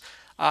Rebels,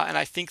 and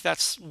I think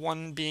that's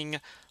one being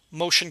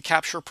motion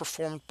capture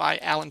performed by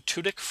Alan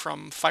Tudyk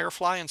from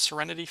Firefly and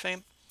Serenity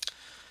fame.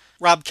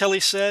 Rob Kelly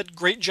said,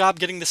 great job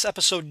getting this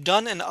episode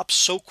done and up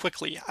so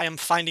quickly. I am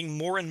finding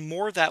more and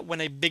more that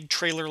when a big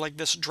trailer like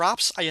this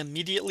drops, I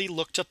immediately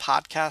look to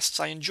podcasts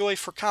I enjoy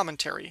for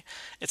commentary.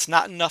 It's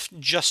not enough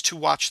just to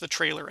watch the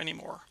trailer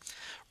anymore.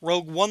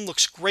 Rogue One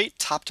looks great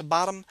top to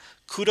bottom.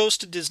 Kudos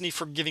to Disney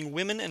for giving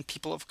women and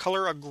people of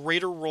color a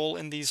greater role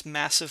in these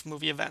massive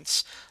movie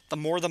events. The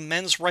more the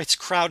men's rights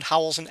crowd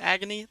howls in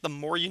agony, the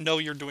more you know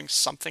you're doing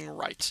something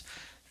right.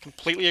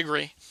 Completely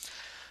agree.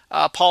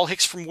 Paul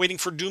Hicks from Waiting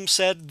for Doom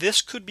said,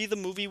 this could be the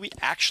movie we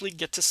actually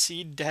get to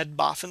see dead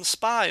Bothan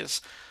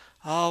spies.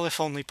 Oh, if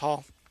only,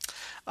 Paul.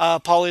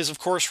 Paul is, of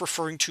course,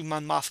 referring to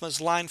Mon Mothma's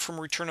line from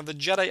Return of the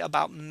Jedi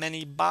about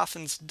many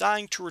Bothans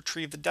dying to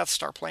retrieve the Death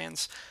Star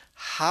plans.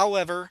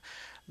 However,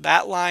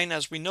 that line,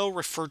 as we know,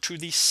 referred to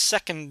the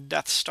second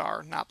Death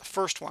Star, not the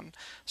first one.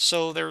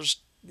 So there's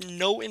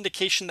no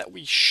indication that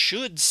we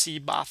should see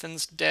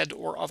Bothans, dead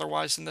or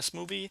otherwise, in this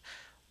movie,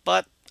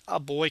 but a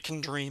boy can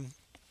dream.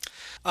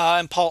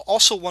 And Paul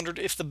also wondered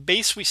if the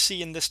base we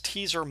see in this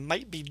teaser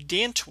might be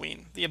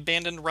Dantooine, the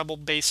abandoned rebel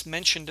base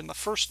mentioned in the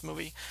first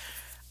movie.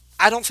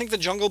 I don't think the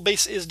jungle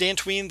base is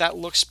Dantooine. That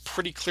looks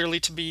pretty clearly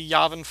to be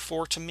Yavin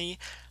 4 to me.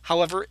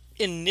 However,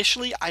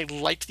 initially I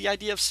liked the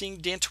idea of seeing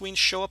Dantooine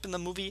show up in the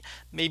movie,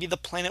 maybe the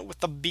planet with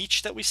the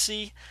beach that we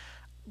see.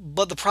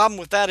 But the problem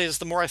with that is,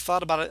 the more I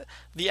thought about it,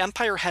 the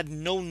Empire had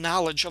no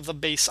knowledge of the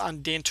base on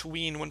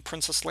Dantooine when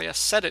Princess Leia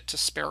said it to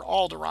spare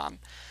Alderaan.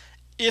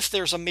 If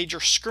there's a major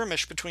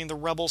skirmish between the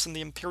Rebels and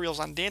the Imperials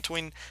on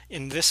Dantooine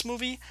in this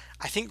movie,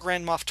 I think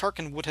Grand Moff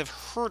Tarkin would have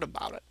heard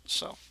about it.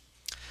 So,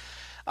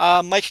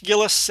 Mike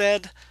Gillis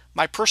said,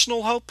 my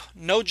personal hope,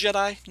 no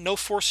Jedi, no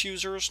Force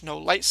users, no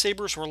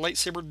lightsabers or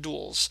lightsaber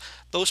duels.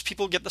 Those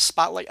people get the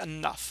spotlight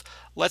enough.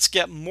 Let's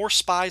get more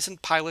spies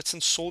and pilots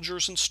and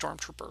soldiers and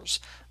stormtroopers.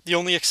 The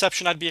only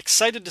exception I'd be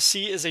excited to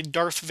see is a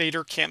Darth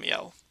Vader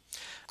cameo.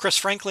 Chris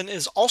Franklin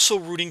is also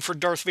rooting for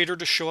Darth Vader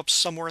to show up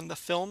somewhere in the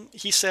film.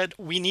 He said,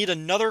 we need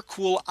another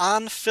cool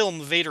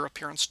on-film Vader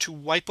appearance to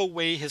wipe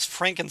away his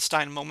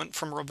Frankenstein moment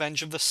from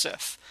Revenge of the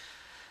Sith.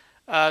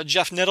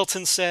 Jeff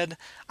Nettleton said,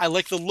 I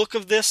like the look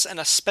of this and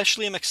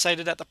especially am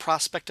excited at the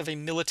prospect of a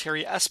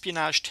military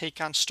espionage take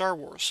on Star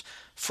Wars.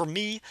 For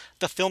me,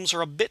 the films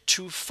are a bit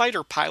too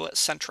fighter pilot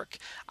centric.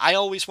 I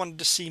always wanted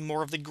to see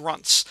more of the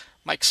grunts.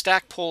 Mike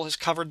Stackpole has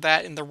covered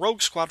that in the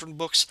Rogue Squadron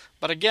books,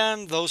 but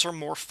again, those are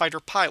more fighter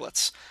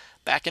pilots.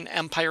 Back in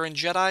Empire and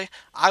Jedi,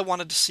 I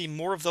wanted to see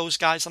more of those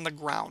guys on the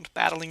ground,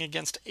 battling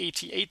against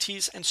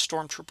AT-ATs and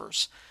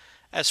stormtroopers.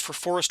 As for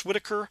Forrest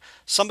Whitaker,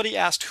 somebody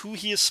asked who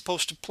he is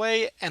supposed to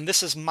play, and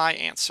this is my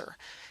answer.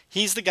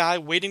 He's the guy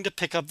waiting to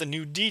pick up the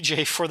new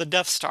DJ for the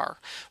Death Star.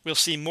 We'll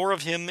see more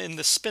of him in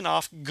the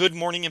spin-off Good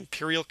Morning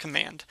Imperial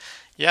Command.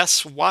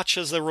 Yes, watch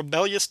as the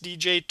rebellious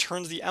DJ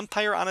turns the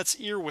Empire on its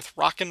ear with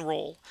rock and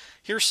roll.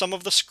 Here's some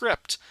of the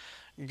script.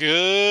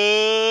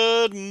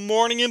 Good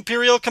morning,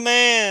 Imperial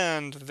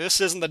Command.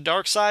 This isn't the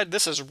dark side.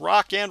 This is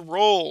rock and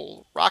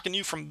roll. Rocking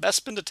you from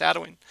Bespin to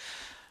Tatooine.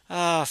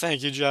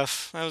 Thank you,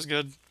 Jeff. That was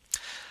good.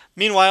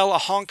 Meanwhile, a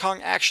Hong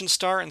Kong action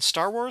star in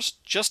Star Wars?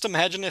 Just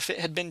imagine if it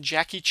had been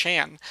Jackie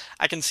Chan.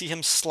 I can see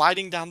him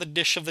sliding down the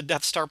dish of the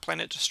Death Star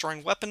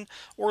planet-destroying weapon,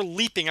 or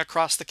leaping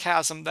across the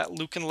chasm that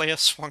Luke and Leia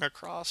swung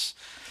across.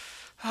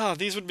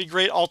 These would be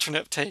great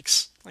alternate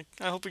takes.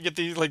 I hope we get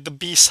the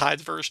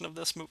B-side version of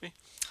this movie.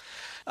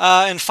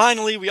 And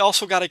finally, we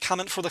also got a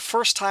comment for the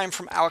first time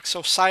from Alex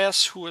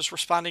Osias, who was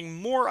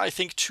responding more, I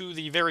think, to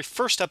the very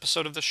first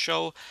episode of the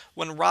show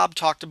when Rob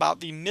talked about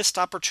the missed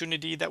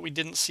opportunity that we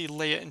didn't see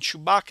Leia and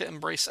Chewbacca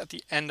embrace at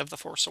the end of The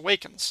Force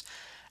Awakens.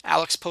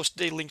 Alex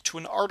posted a link to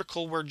an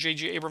article where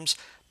J.J. Abrams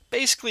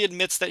basically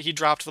admits that he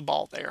dropped the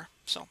ball there.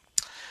 So,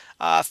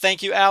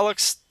 thank you,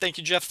 Alex. Thank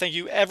you, Jeff. Thank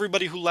you,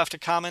 everybody who left a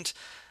comment.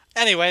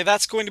 Anyway,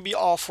 that's going to be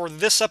all for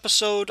this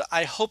episode.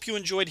 I hope you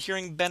enjoyed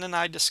hearing Ben and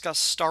I discuss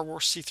Star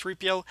Wars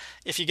C-3PO.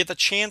 If you get the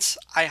chance,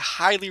 I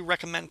highly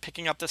recommend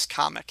picking up this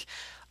comic.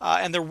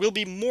 And there will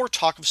be more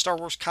talk of Star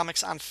Wars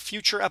comics on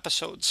future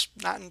episodes.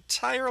 Not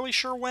entirely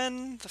sure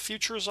when. The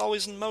future is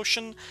always in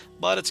motion,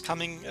 but it's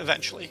coming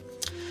eventually.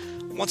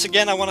 Once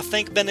again, I want to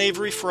thank Ben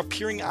Avery for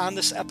appearing on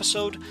this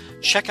episode.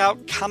 Check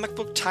out Comic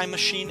Book Time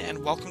Machine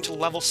and welcome to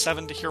Level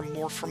 7 to hear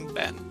more from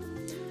Ben.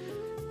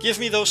 Give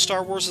Me Those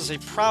Star Wars is a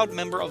proud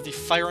member of the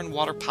Fire and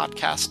Water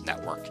Podcast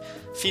Network.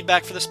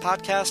 Feedback for this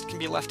podcast can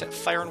be left at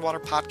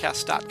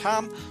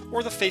fireandwaterpodcast.com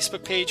or the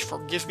Facebook page for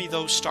Give Me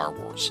Those Star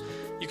Wars.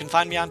 You can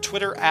find me on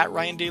Twitter at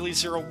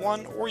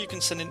RyanDaily01, or you can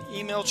send an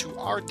email to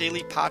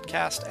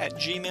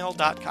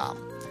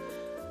ourdailypodcast@gmail.com.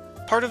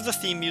 Part of the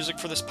theme music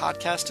for this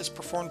podcast is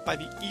performed by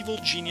the Evil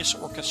Genius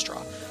Orchestra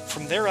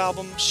from their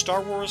album Star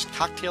Wars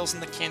Cocktails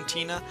in the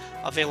Cantina,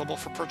 available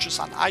for purchase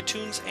on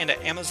iTunes and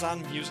at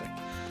Amazon Music.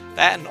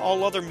 That and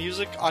all other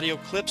music, audio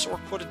clips, or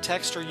quoted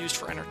text are used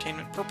for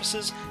entertainment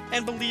purposes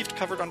and believed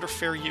covered under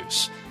fair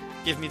use.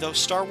 Give Me Those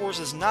Star Wars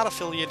is not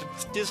affiliated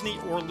with Disney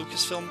or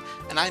Lucasfilm,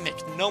 and I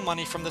make no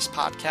money from this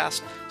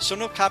podcast, so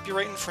no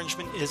copyright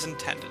infringement is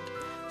intended.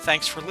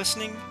 Thanks for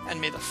listening, and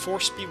may the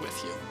Force be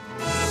with you.